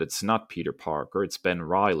Spider-Man, but it's not Peter Parker, it's Ben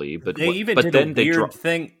Reilly. But they even but did then a weird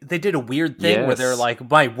thing. They did a weird thing where they're like,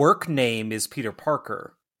 my work name is Peter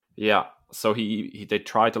Parker. Yeah, so they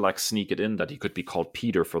tried to like sneak it in that he could be called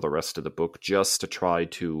Peter for the rest of the book, just to try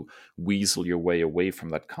to weasel your way away from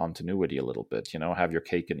that continuity a little bit. Have your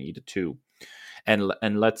cake and eat it too. And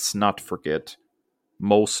let's not forget,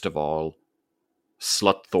 most of all,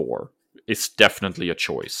 Slut Thor is definitely a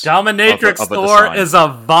choice. Dominatrix Thor is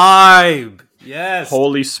a vibe. Yes.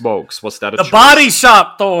 Holy smokes, was that a the choice? Body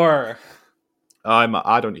Shop Thor.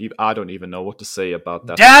 I don't even know what to say about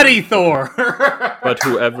that. Daddy Thor. But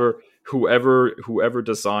whoever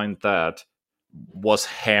designed that was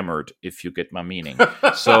hammered, if you get my meaning.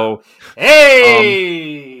 So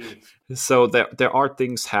hey. So there are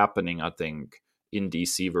things happening, I think, in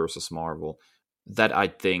DC versus Marvel that I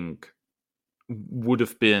think would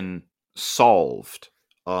have been solved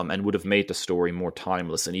and would have made the story more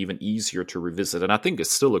timeless and even easier to revisit. And I think it's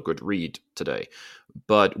still a good read today,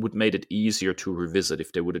 but would made it easier to revisit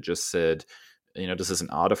if they would have just said, this is an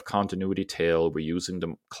out of continuity tale. We're using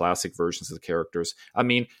the classic versions of the characters. I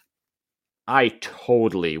mean, I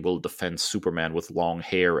totally will defend Superman with long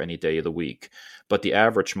hair any day of the week. But the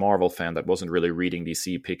average Marvel fan that wasn't really reading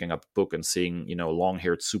DC, picking up a book and seeing,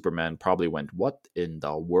 long-haired Superman probably went, what in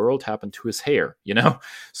the world happened to his hair?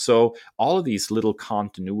 So all of these little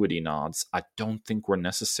continuity nods, I don't think were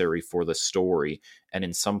necessary for the story. And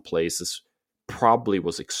in some places, probably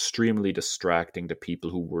was extremely distracting to people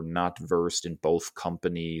who were not versed in both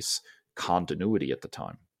companies' continuity at the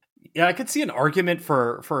time. Yeah, I could see an argument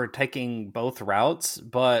for taking both routes,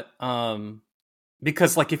 but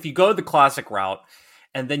because like if you go the classic route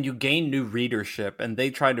and then you gain new readership and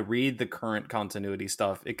they try to read the current continuity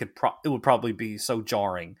stuff, it would probably be so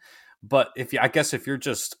jarring. But if you're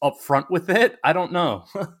just upfront with it, I don't know.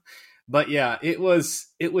 But yeah, it was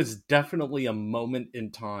definitely a moment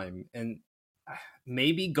in time, and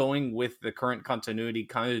maybe going with the current continuity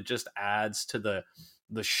kind of just adds to the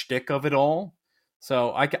shtick of it all.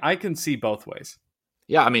 So I can see both ways.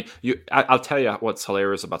 Yeah, I mean, I'll tell you what's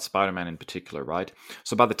hilarious about Spider-Man in particular, right?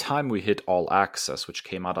 So by the time we hit All Access, which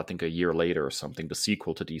came out, I think, a year later or something, the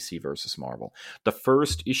sequel to DC versus Marvel, the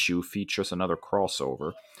first issue features another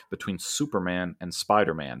crossover between Superman and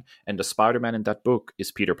Spider-Man, and the Spider-Man in that book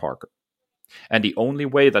is Peter Parker. And the only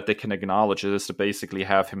way that they can acknowledge it is to basically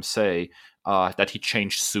have him say that he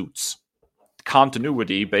changed suits.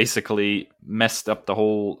 Continuity basically messed up the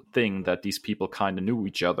whole thing that these people kind of knew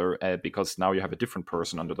each other because now you have a different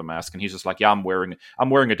person under the mask, and he's just like, yeah, I'm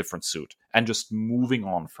wearing a different suit, and just moving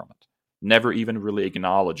on from it, never even really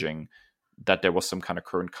acknowledging that there was some kind of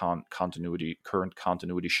current continuity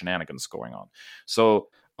shenanigans going on. So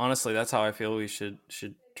Honestly, that's how I feel we should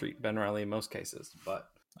treat Ben Riley in most cases. But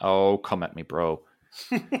Oh, come at me, bro.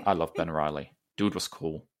 I love Ben Riley. Dude was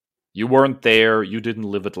cool. You weren't there. You didn't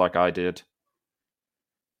live it like I did.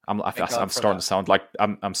 I'm thank I'm God for starting that. to sound like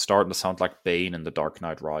I'm starting to sound like Bane in The Dark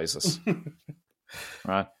Knight Rises.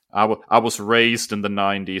 Right? I was raised in the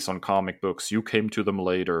 90s on comic books. You came to them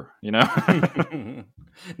later, you know?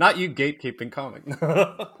 Not you gatekeeping comic.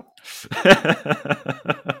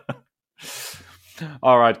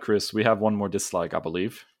 All right, Chris, we have one more dislike, I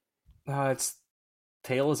believe. It's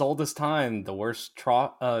tale as old as time. The worst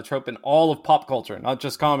trope in all of pop culture, not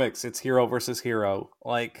just comics. It's hero versus hero.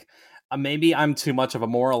 Like, maybe I'm too much of a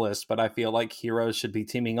moralist, but I feel like heroes should be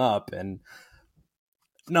teaming up and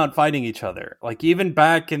not fighting each other. Like, even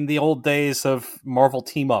back in the old days of Marvel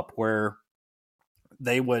Team Up, where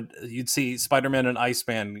you'd see Spider-Man and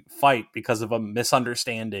Iceman fight because of a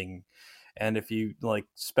misunderstanding, and if you like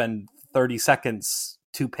spend 30 seconds,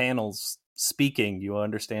 2 panels speaking, you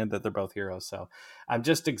understand that they're both heroes. So I'm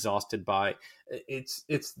just exhausted by it's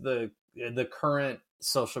the current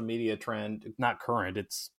social media trend. Not current,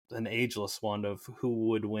 it's an ageless one of who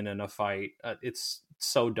would win in a fight. It's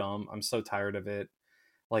so dumb. I'm so tired of it.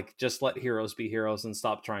 Like, just let heroes be heroes and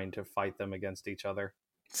stop trying to fight them against each other.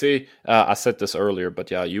 See, I said this earlier, but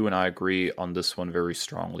yeah, you and I agree on this one very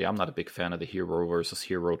strongly. I'm not a big fan of the hero versus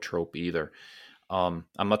hero trope either. I'm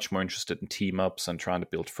much more interested in team ups and trying to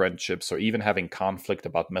build friendships, or even having conflict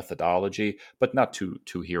about methodology, but not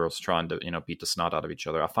two heroes trying to beat the snot out of each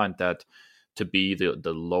other. I find that to be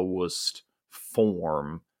the lowest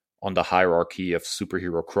form on the hierarchy of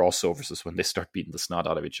superhero crossovers is when they start beating the snot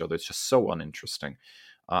out of each other. It's just so uninteresting.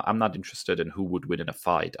 I'm not interested in who would win in a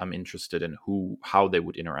fight. I'm interested in how they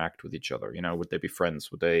would interact with each other. Would they be friends?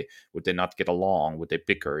 Would they not get along? Would they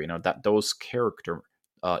bicker? That those character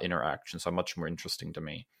interactions are much more interesting to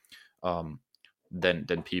me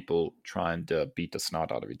than people trying to beat the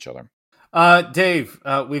snot out of each other. Dave,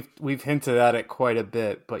 we've hinted at it quite a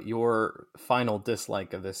bit, but your final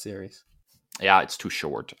dislike of this series? Yeah, it's too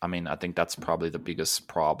short. I mean, I think that's probably the biggest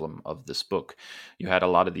problem of this book. You had a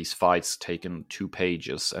lot of these fights taken 2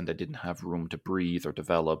 pages, and they didn't have room to breathe or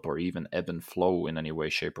develop or even ebb and flow in any way,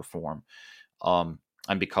 shape, or form.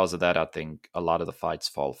 And because of that, I think a lot of the fights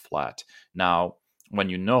fall flat. Now, when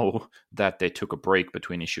you know that they took a break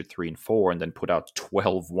between issue 3 and 4 and then put out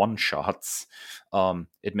 12 one-shots,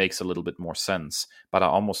 it makes a little bit more sense. But I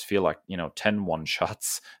almost feel like 10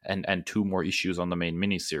 one-shots and 2 more issues on the main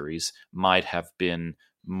miniseries might have been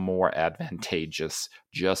more advantageous,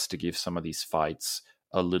 just to give some of these fights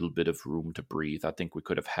a little bit of room to breathe. I think we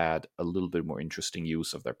could have had a little bit more interesting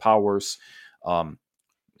use of their powers.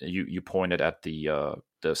 You pointed at the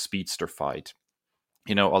speedster fight.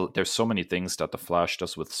 There's so many things that the Flash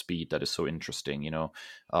does with speed that is so interesting.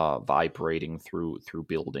 Vibrating through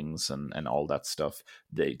buildings and all that stuff.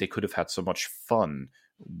 They could have had so much fun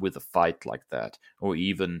with a fight like that, or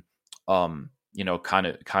even kind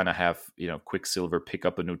of have Quicksilver pick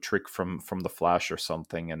up a new trick from the Flash or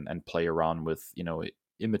something, and play around with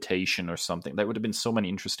imitation or something. There would have been so many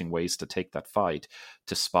interesting ways to take that fight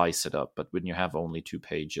to spice it up. But when you have only 2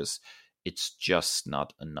 pages, it's just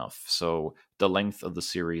not enough. So the length of the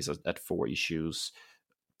series at 4 issues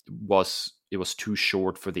was too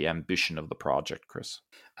short for the ambition of the project, Chris.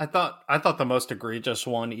 I thought the most egregious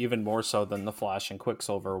one, even more so than the Flash and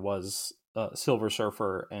Quicksilver, was Silver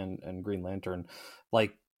Surfer and Green Lantern.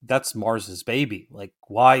 Like, that's Mars's baby. Like,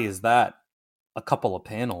 why is that a couple of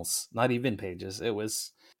panels, not even pages?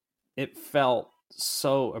 It felt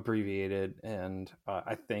so abbreviated, and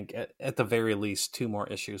I think at the very least 2 more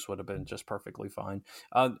issues would have been just perfectly fine.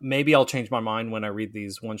 Maybe I'll change my mind when I read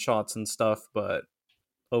these one shots and stuff, but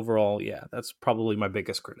overall, yeah, that's probably my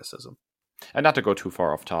biggest criticism. And not to go too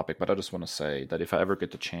far off topic, but I just want to say that if I ever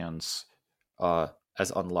get the chance,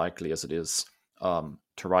 as unlikely as it is,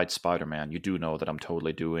 to write Spider-Man, you do know that I'm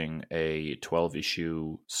totally doing a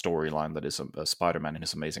 12-issue storyline that is a Spider-Man and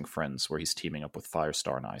his amazing friends, where he's teaming up with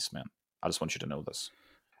Firestar and Iceman. I just want you to know this.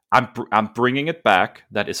 I'm bringing it back.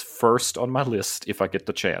 That is first on my list if I get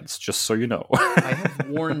the chance, just so you know. I have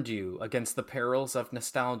warned you against the perils of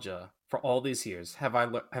nostalgia for all these years. Have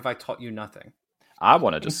I taught you nothing? I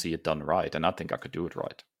wanted to see it done right, and I think I could do it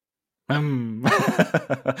right.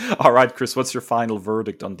 All right, Chris, what's your final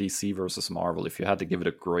verdict on DC versus Marvel? If you had to give it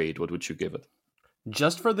a grade, what would you give it?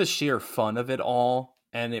 Just for the sheer fun of it all,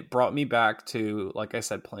 and it brought me back to, like I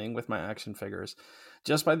said, playing with my action figures.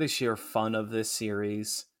 Just by the sheer fun of this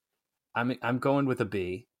series, I'm going with a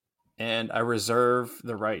B, and I reserve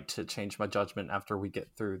the right to change my judgment after we get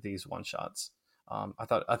through these one shots. I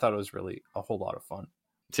thought it was really a whole lot of fun.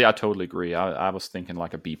 See, I totally agree. I was thinking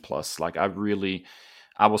like a B plus. Like,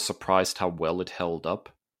 I was surprised how well it held up.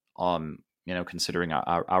 Considering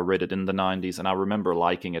I read it in the 90s and I remember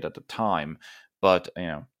liking it at the time, but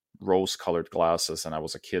rose-colored glasses and I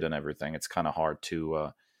was a kid and everything. It's kind of hard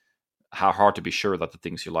to be sure that the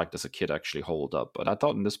things you liked as a kid actually hold up. But I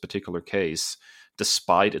thought in this particular case,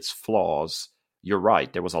 despite its flaws, you're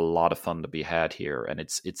right. There was a lot of fun to be had here, and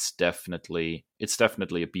it's definitely a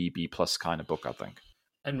BB plus kind of book, I think.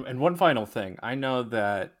 And one final thing, I know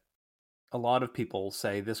that a lot of people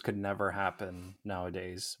say this could never happen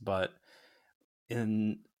nowadays, but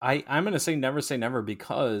I'm going to say never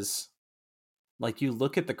because, like, you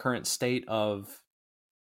look at the current state of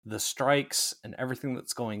the strikes and everything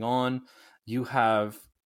that's going on. You have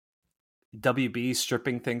WB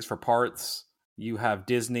stripping things for parts. You have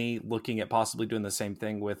Disney looking at possibly doing the same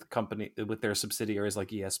thing with their subsidiaries like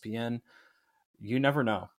ESPN. You never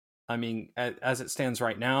know. I mean, as it stands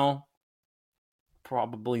right now,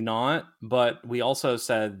 probably not. But we also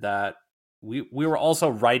said that we were also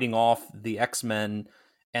writing off the X-Men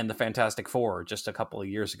and the Fantastic Four just a couple of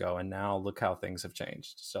years ago, and now look how things have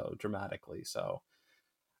changed so dramatically. So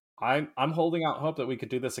I'm holding out hope that we could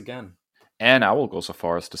do this again. And I will go so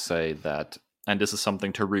far as to say that, and this is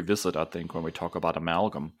something to revisit, I think, when we talk about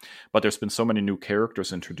Amalgam, but there's been so many new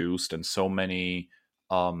characters introduced and so many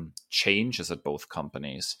changes at both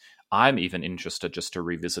companies. I'm even interested just to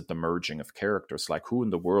revisit the merging of characters. Like, who in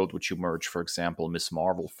the world would you merge, for example, Miss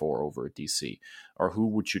Marvel for over at DC? Or who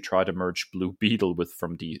would you try to merge Blue Beetle with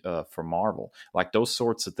from Marvel? Like, those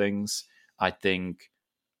sorts of things, I think,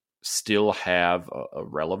 still have a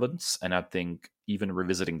relevance. And I think even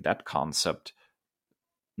revisiting that concept,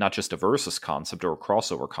 not just a versus concept or a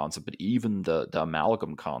crossover concept, but even the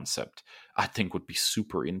amalgam concept, I think would be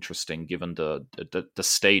super interesting given the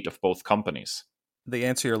state of both companies. The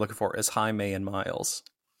answer you're looking for is Jaime and Miles.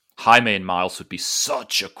 Jaime and Miles would be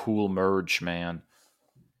such a cool merge, man.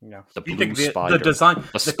 Yeah, the blue spider, the design,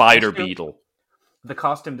 the spider beetle. The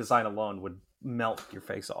costume design alone would melt your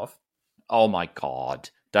face off. Oh my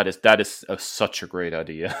god, that is such a great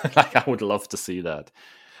idea. Like, I would love to see that.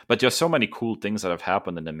 But there's so many cool things that have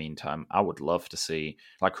happened in the meantime. I would love to see,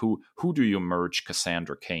 like, who do you merge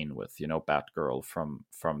Cassandra Cain with? Batgirl from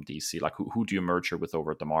DC. Like, who do you merge her with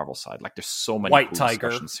over at the Marvel side? Like, there's so many White cool Tiger.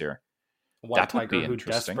 discussions here. White Tiger, who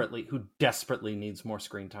desperately needs more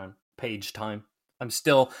screen time, page time. I'm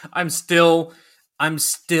still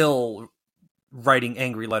writing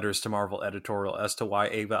angry letters to Marvel editorial as to why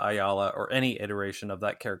Ava Ayala or any iteration of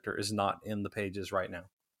that character is not in the pages right now.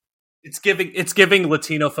 It's giving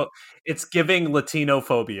Latinophobia. It's giving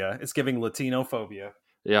Latinophobia.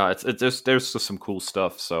 Yeah, there's just some cool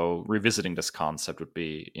stuff. So revisiting this concept would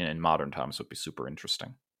be, in modern times, would be super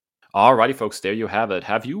interesting. Alrighty, folks, there you have it.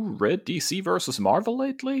 Have you read DC versus Marvel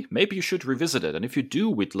lately? Maybe you should revisit it. And if you do,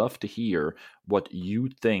 we'd love to hear what you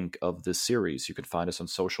think of this series. You can find us on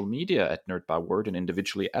social media at Nerd by Word and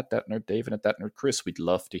individually at That Nerd Dave and at That Nerd Chris. We'd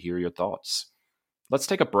love to hear your thoughts. Let's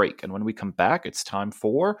take a break. And when we come back, it's time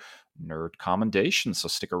for Nerd Commendations. So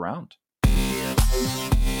stick around.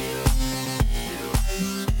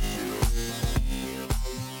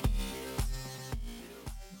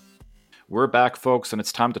 We're back, folks, and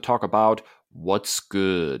it's time to talk about what's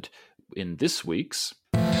good in this week's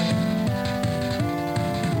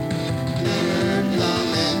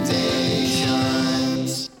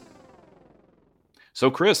Recommendations. So,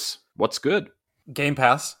 Chris, what's good? Game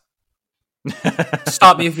Pass.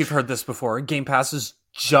 Stop me if you've heard this before. Game Pass is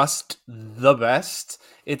just the best.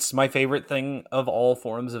 It's my favorite thing of all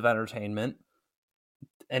forms of entertainment.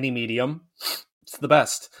 Any medium. It's the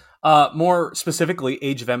best. More specifically,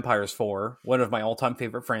 Age of Empires 4, one of my all-time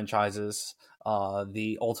favorite franchises.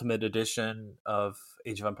 The Ultimate Edition of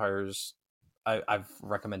Age of Empires I've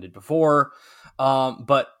recommended before.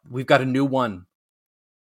 But we've got a new one.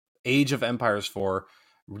 Age of Empires 4,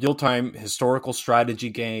 real-time historical strategy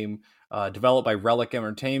game, developed by Relic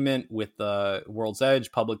Entertainment with World's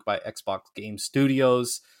Edge, published by Xbox Game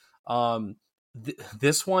Studios.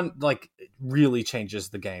 This one, like, really changes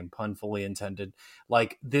the game, pun fully intended.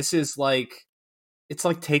 Like, this is like, it's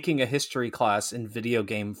like taking a history class in video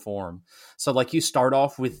game form. So, like, you start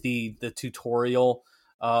off with the tutorial,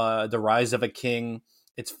 The Rise of a King.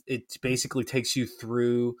 It basically takes you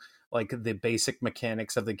through, like, the basic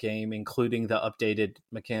mechanics of the game, including the updated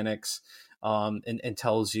mechanics, and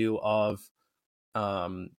tells you of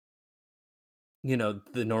the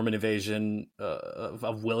Norman invasion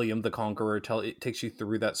of William the Conqueror. It takes you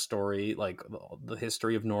through that story, like the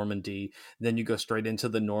history of Normandy. Then you go straight into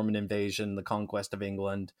the Norman invasion, the conquest of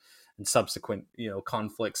England, and subsequent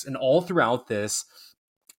conflicts. And all throughout this,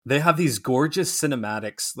 They have these gorgeous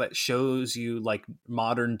cinematics that shows you like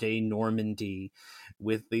modern day Normandy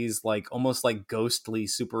with these like almost like ghostly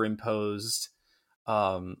superimposed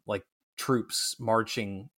like troops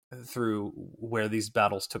marching through where these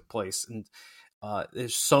battles took place. And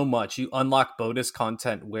there's so much. You unlock bonus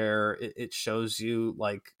content where it shows you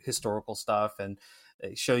like historical stuff, and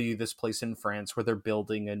they show you this place in France where they're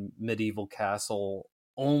building a medieval castle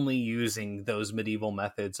only using those medieval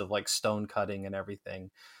methods of like stone cutting and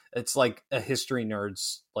everything. It's like a history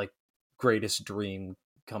nerd's like greatest dream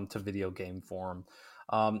come to video game form.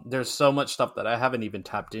 There's so much stuff that I haven't even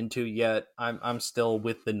tapped into yet. I'm still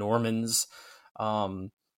with the Normans,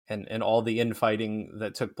 and all the infighting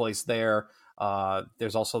that took place there.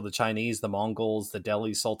 There's also the Chinese, the Mongols, the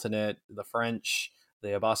Delhi Sultanate, the French, the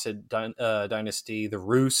Abbasid dynasty, the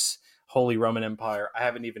Rus, Holy Roman Empire. I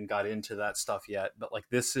haven't even got into that stuff yet, but like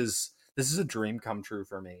this is a dream come true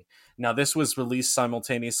for me. Now, this was released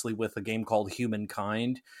simultaneously with a game called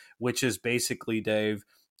Humankind, which is basically, Dave,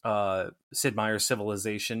 Sid Meier's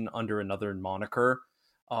Civilization under another moniker.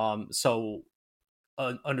 So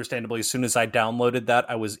understandably, as soon as I downloaded that,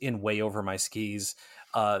 I was in way over my skis.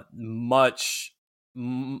 Much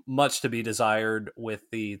to be desired with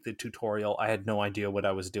the tutorial. I had no idea what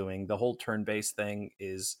I was doing. The whole turn-based thing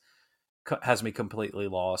has me completely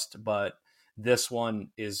lost, but this one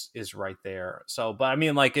is right there. So, but I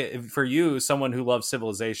mean, like, for you, someone who loves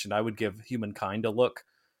Civilization, I would give Humankind a look,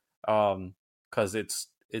 because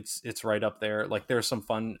it's right up there. Like, there's some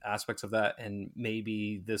fun aspects of that, and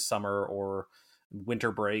maybe this summer or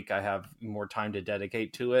winter break I have more time to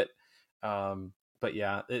dedicate to it. But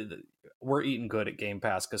yeah, we're eating good at Game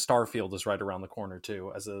Pass because Starfield is right around the corner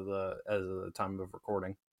too, as of the time of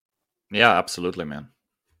recording. Yeah, absolutely, man.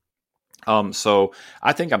 So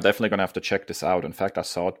I think I'm definitely gonna have to check this out. In fact, I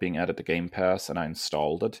saw it being added to Game Pass and I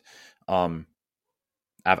installed it. Um,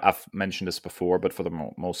 I've mentioned this before, but for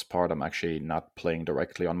the most part, I'm actually not playing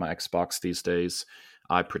directly on my Xbox these days.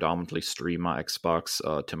 I predominantly stream my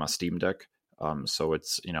Xbox to my Steam Deck. So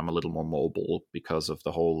it's, I'm a little more mobile because of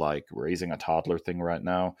the whole like raising a toddler thing right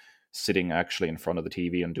now. Sitting actually in front of the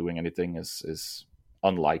TV and doing anything is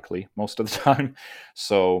unlikely most of the time.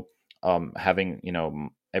 So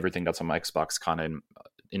having everything that's on my Xbox kind of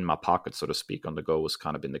in my pocket, so to speak, on the go has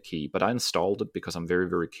kind of been the key. But I installed it because I'm very,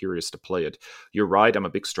 very curious to play it. You're right, I'm a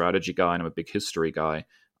big strategy guy and I'm a big history guy.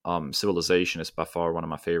 Civilization is by far one of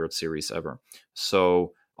my favorite series ever.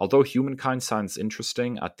 So although Humankind sounds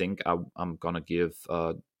interesting, I think I'm going to give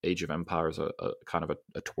Age of Empires a kind of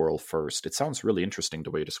a twirl first. It sounds really interesting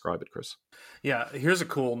the way you describe it, Chris. Yeah, here's a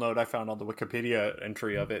cool note I found on the Wikipedia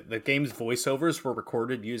entry of it. The game's voiceovers were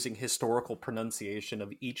recorded using historical pronunciation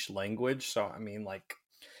of each language. So, I mean, like,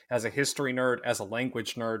 as a history nerd, as a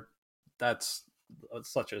language nerd, that's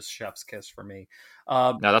such a chef's kiss for me.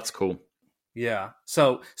 Now that's cool. Yeah.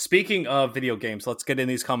 So, speaking of video games, let's get in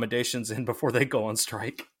these commendations in before they go on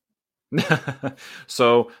strike.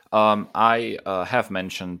 So I have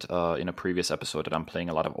mentioned in a previous episode that I'm playing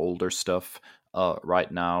a lot of older stuff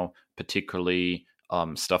right now, particularly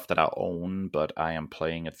stuff that I own, but I am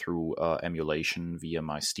playing it through emulation via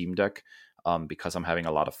my Steam Deck because I'm having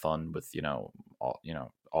a lot of fun with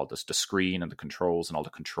all this, the screen and the controls and all the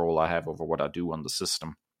control I have over what I do on the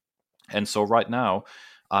system. And so right now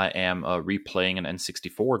I am replaying an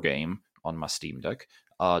N64 game on my Steam Deck,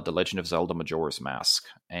 The Legend of Zelda Majora's Mask.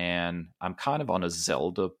 And I'm kind of on a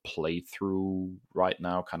Zelda playthrough right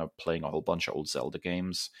now, kind of playing a whole bunch of old Zelda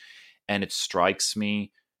games. And it strikes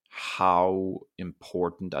me how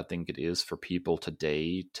important I think it is for people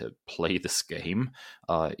today to play this game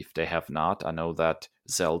if they have not. I know that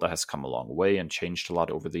Zelda has come a long way and changed a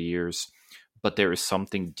lot over the years, but there is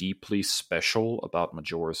something deeply special about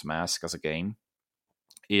Majora's Mask as a game.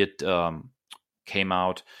 It came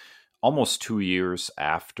out almost 2 years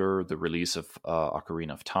after the release of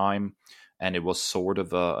Ocarina of Time, and it was sort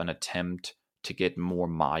of an attempt to get more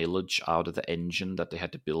mileage out of the engine that they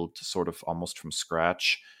had to build sort of almost from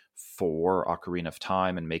scratch for Ocarina of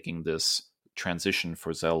Time and making this transition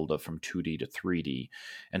for Zelda from 2D to 3D.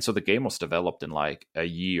 And so the game was developed in like a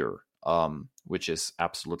year, which is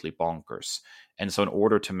absolutely bonkers. And so in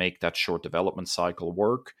order to make that short development cycle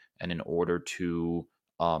work, and in order to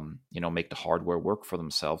make the hardware work for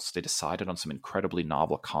themselves, they decided on some incredibly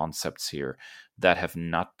novel concepts here that have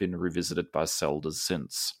not been revisited by Zelda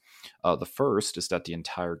since. The first is that the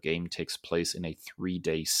entire game takes place in a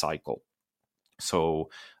 3-day cycle. So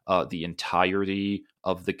the entirety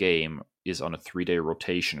of the game is on a 3-day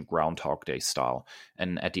rotation, Groundhog Day style.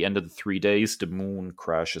 And at the end of the 3 days, the moon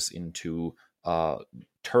crashes into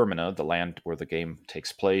Termina, the land where the game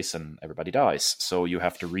takes place, and everybody dies. So you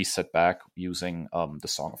have to reset back using the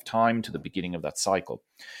Song of Time to the beginning of that cycle.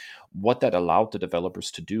 What that allowed the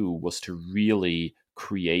developers to do was to really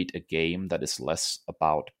create a game that is less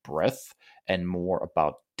about breadth and more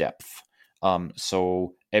about depth.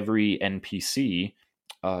 So every NPC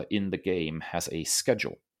in the game has a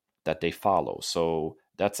schedule that they follow. So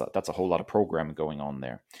that's a whole lot of programming going on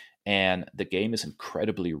there. And the game is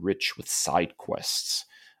incredibly rich with side quests.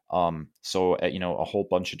 So a whole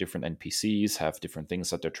bunch of different NPCs have different things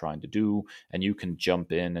that they're trying to do, and you can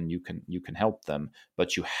jump in and you can help them,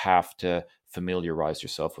 but you have to familiarize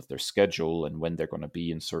yourself with their schedule and when they're going to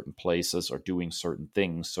be in certain places or doing certain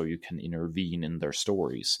things, so you can intervene in their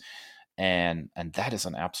stories. And that is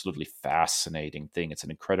an absolutely fascinating thing. It's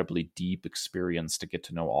an incredibly deep experience to get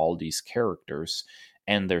to know all these characters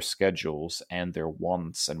and their schedules and their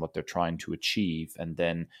wants and what they're trying to achieve, and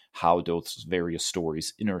then how those various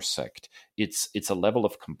stories intersect. It's a level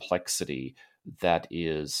of complexity that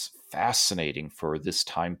is fascinating for this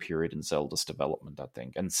time period in Zelda's development, I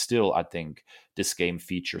think. And still, I think this game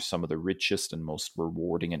features some of the richest and most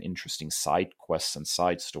rewarding and interesting side quests and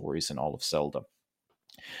side stories in all of Zelda.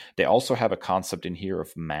 They also have a concept in here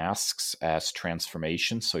of masks as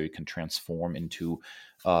transformation, so you can transform into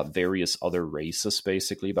various other races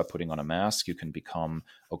basically by putting on a mask. You can become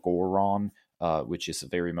a Goron, which is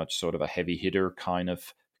very much sort of a heavy hitter kind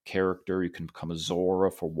of character. You can become a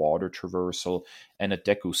Zora for water traversal, and a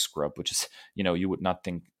Deku Scrub, which is, you would not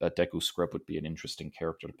think a Deku Scrub would be an interesting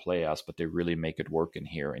character to play as, but they really make it work in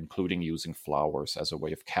here, including using flowers as a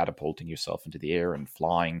way of catapulting yourself into the air and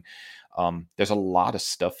flying. There's a lot of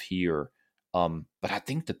stuff here, but I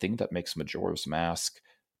think the thing that makes Majora's Mask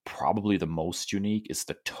probably the most unique is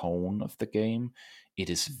the tone of the game. It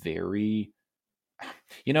is very,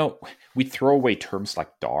 we throw away terms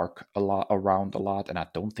like dark around a lot, and I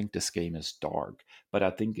don't think this game is dark, but I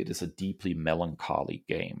think it is a deeply melancholy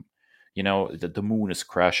game. The moon is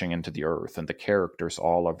crashing into the earth, and the characters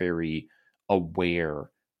all are very aware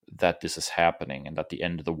that this is happening and that the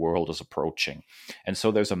end of the world is approaching. And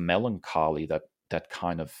so there's a melancholy that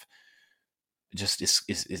kind of just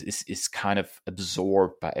is kind of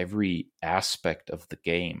absorbed by every aspect of the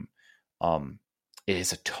game. It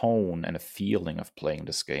is a tone and a feeling of playing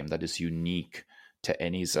this game that is unique to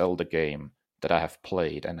any Zelda game that I have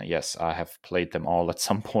played. And yes, I have played them all at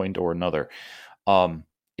some point or another.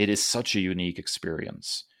 It is such a unique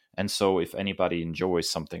experience. And so if anybody enjoys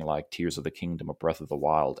something like Tears of the Kingdom or Breath of the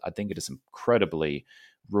Wild, I think it is incredibly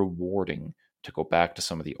rewarding to go back to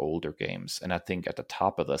some of the older games. And I think at the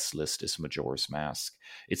top of this list is Majora's Mask.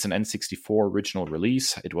 It's an N64 original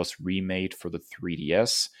release. It was remade for the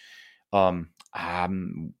 3DS.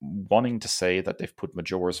 I'm wanting to say that they've put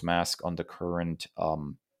Majora's Mask on the current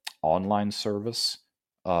online service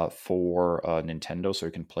for Nintendo, so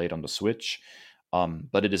you can play it on the Switch.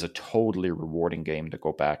 But it is a totally rewarding game to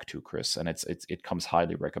go back to, Chris, and it comes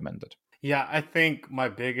highly recommended. Yeah, I think my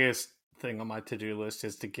biggest thing on my to-do list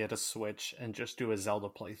is to get a Switch and just do a Zelda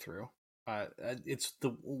playthrough. It's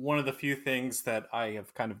one of the few things that I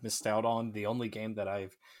have kind of missed out on. The only game that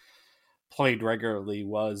I've played regularly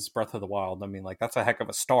was Breath of the Wild. I mean, like, that's a heck of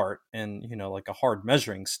a start and, like a hard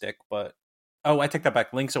measuring stick, but I take that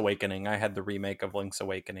back. Link's Awakening. I had the remake of Link's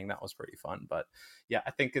Awakening. That was pretty fun. But yeah,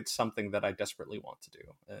 I think it's something that I desperately want to do.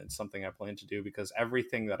 And it's something I plan to do because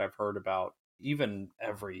everything that I've heard about, even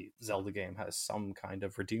every Zelda game has some kind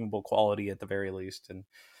of redeemable quality at the very least. And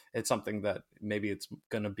it's something that maybe it's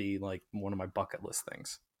going to be like one of my bucket list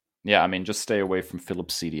things. Yeah, I mean, just stay away from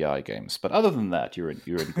Philips CDI games. But other than that, you're in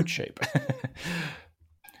good shape.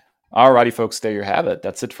 Alrighty, folks, there you have it.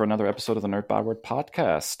 That's it for another episode of the Nerd Byword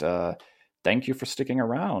podcast. Thank you for sticking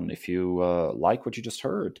around. If you like what you just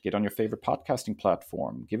heard, get on your favorite podcasting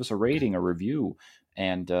platform, give us a rating, a review,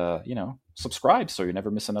 and subscribe so you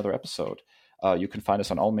never miss another episode. You can find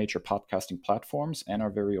us on all major podcasting platforms and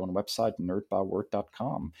our very own website,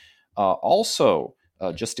 nerdbyword.com. Also,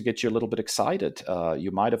 just to get you a little bit excited, you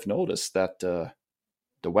might have noticed that the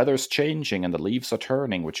weather's changing and the leaves are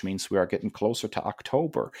turning, which means we are getting closer to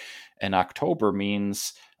October. And October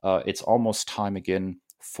means it's almost time again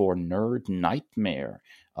for Nerd Nightmare.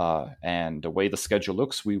 And the way the schedule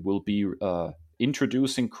looks, we will be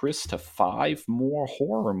introducing Chris to 5 more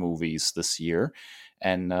horror movies this year.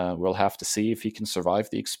 And we'll have to see if he can survive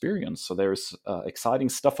the experience. So there's exciting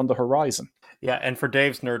stuff on the horizon. Yeah, and for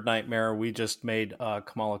Dave's Nerd Nightmare, we just made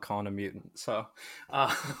Kamala Khan a mutant. So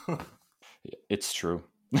It's true.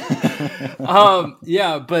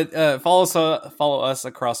 Yeah, but follow us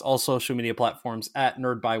across all social media platforms at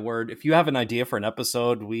Nerd by Word. If you have an idea for an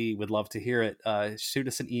episode, we would love to hear it. Shoot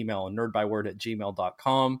us an email at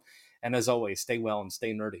nerdbyword@gmail.com. And as always, stay well and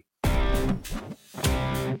stay nerdy.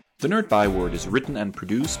 The Nerd Byword is written and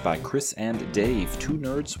produced by Chris and Dave, two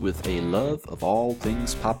nerds with a love of all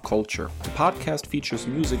things pop culture. The podcast features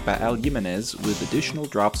music by Al Jimenez, with additional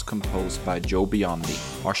drops composed by Joe Biondi.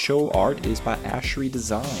 Our show art is by Ashry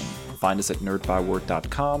Design. Find us at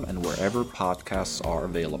nerdbyword.com and wherever podcasts are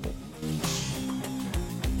available.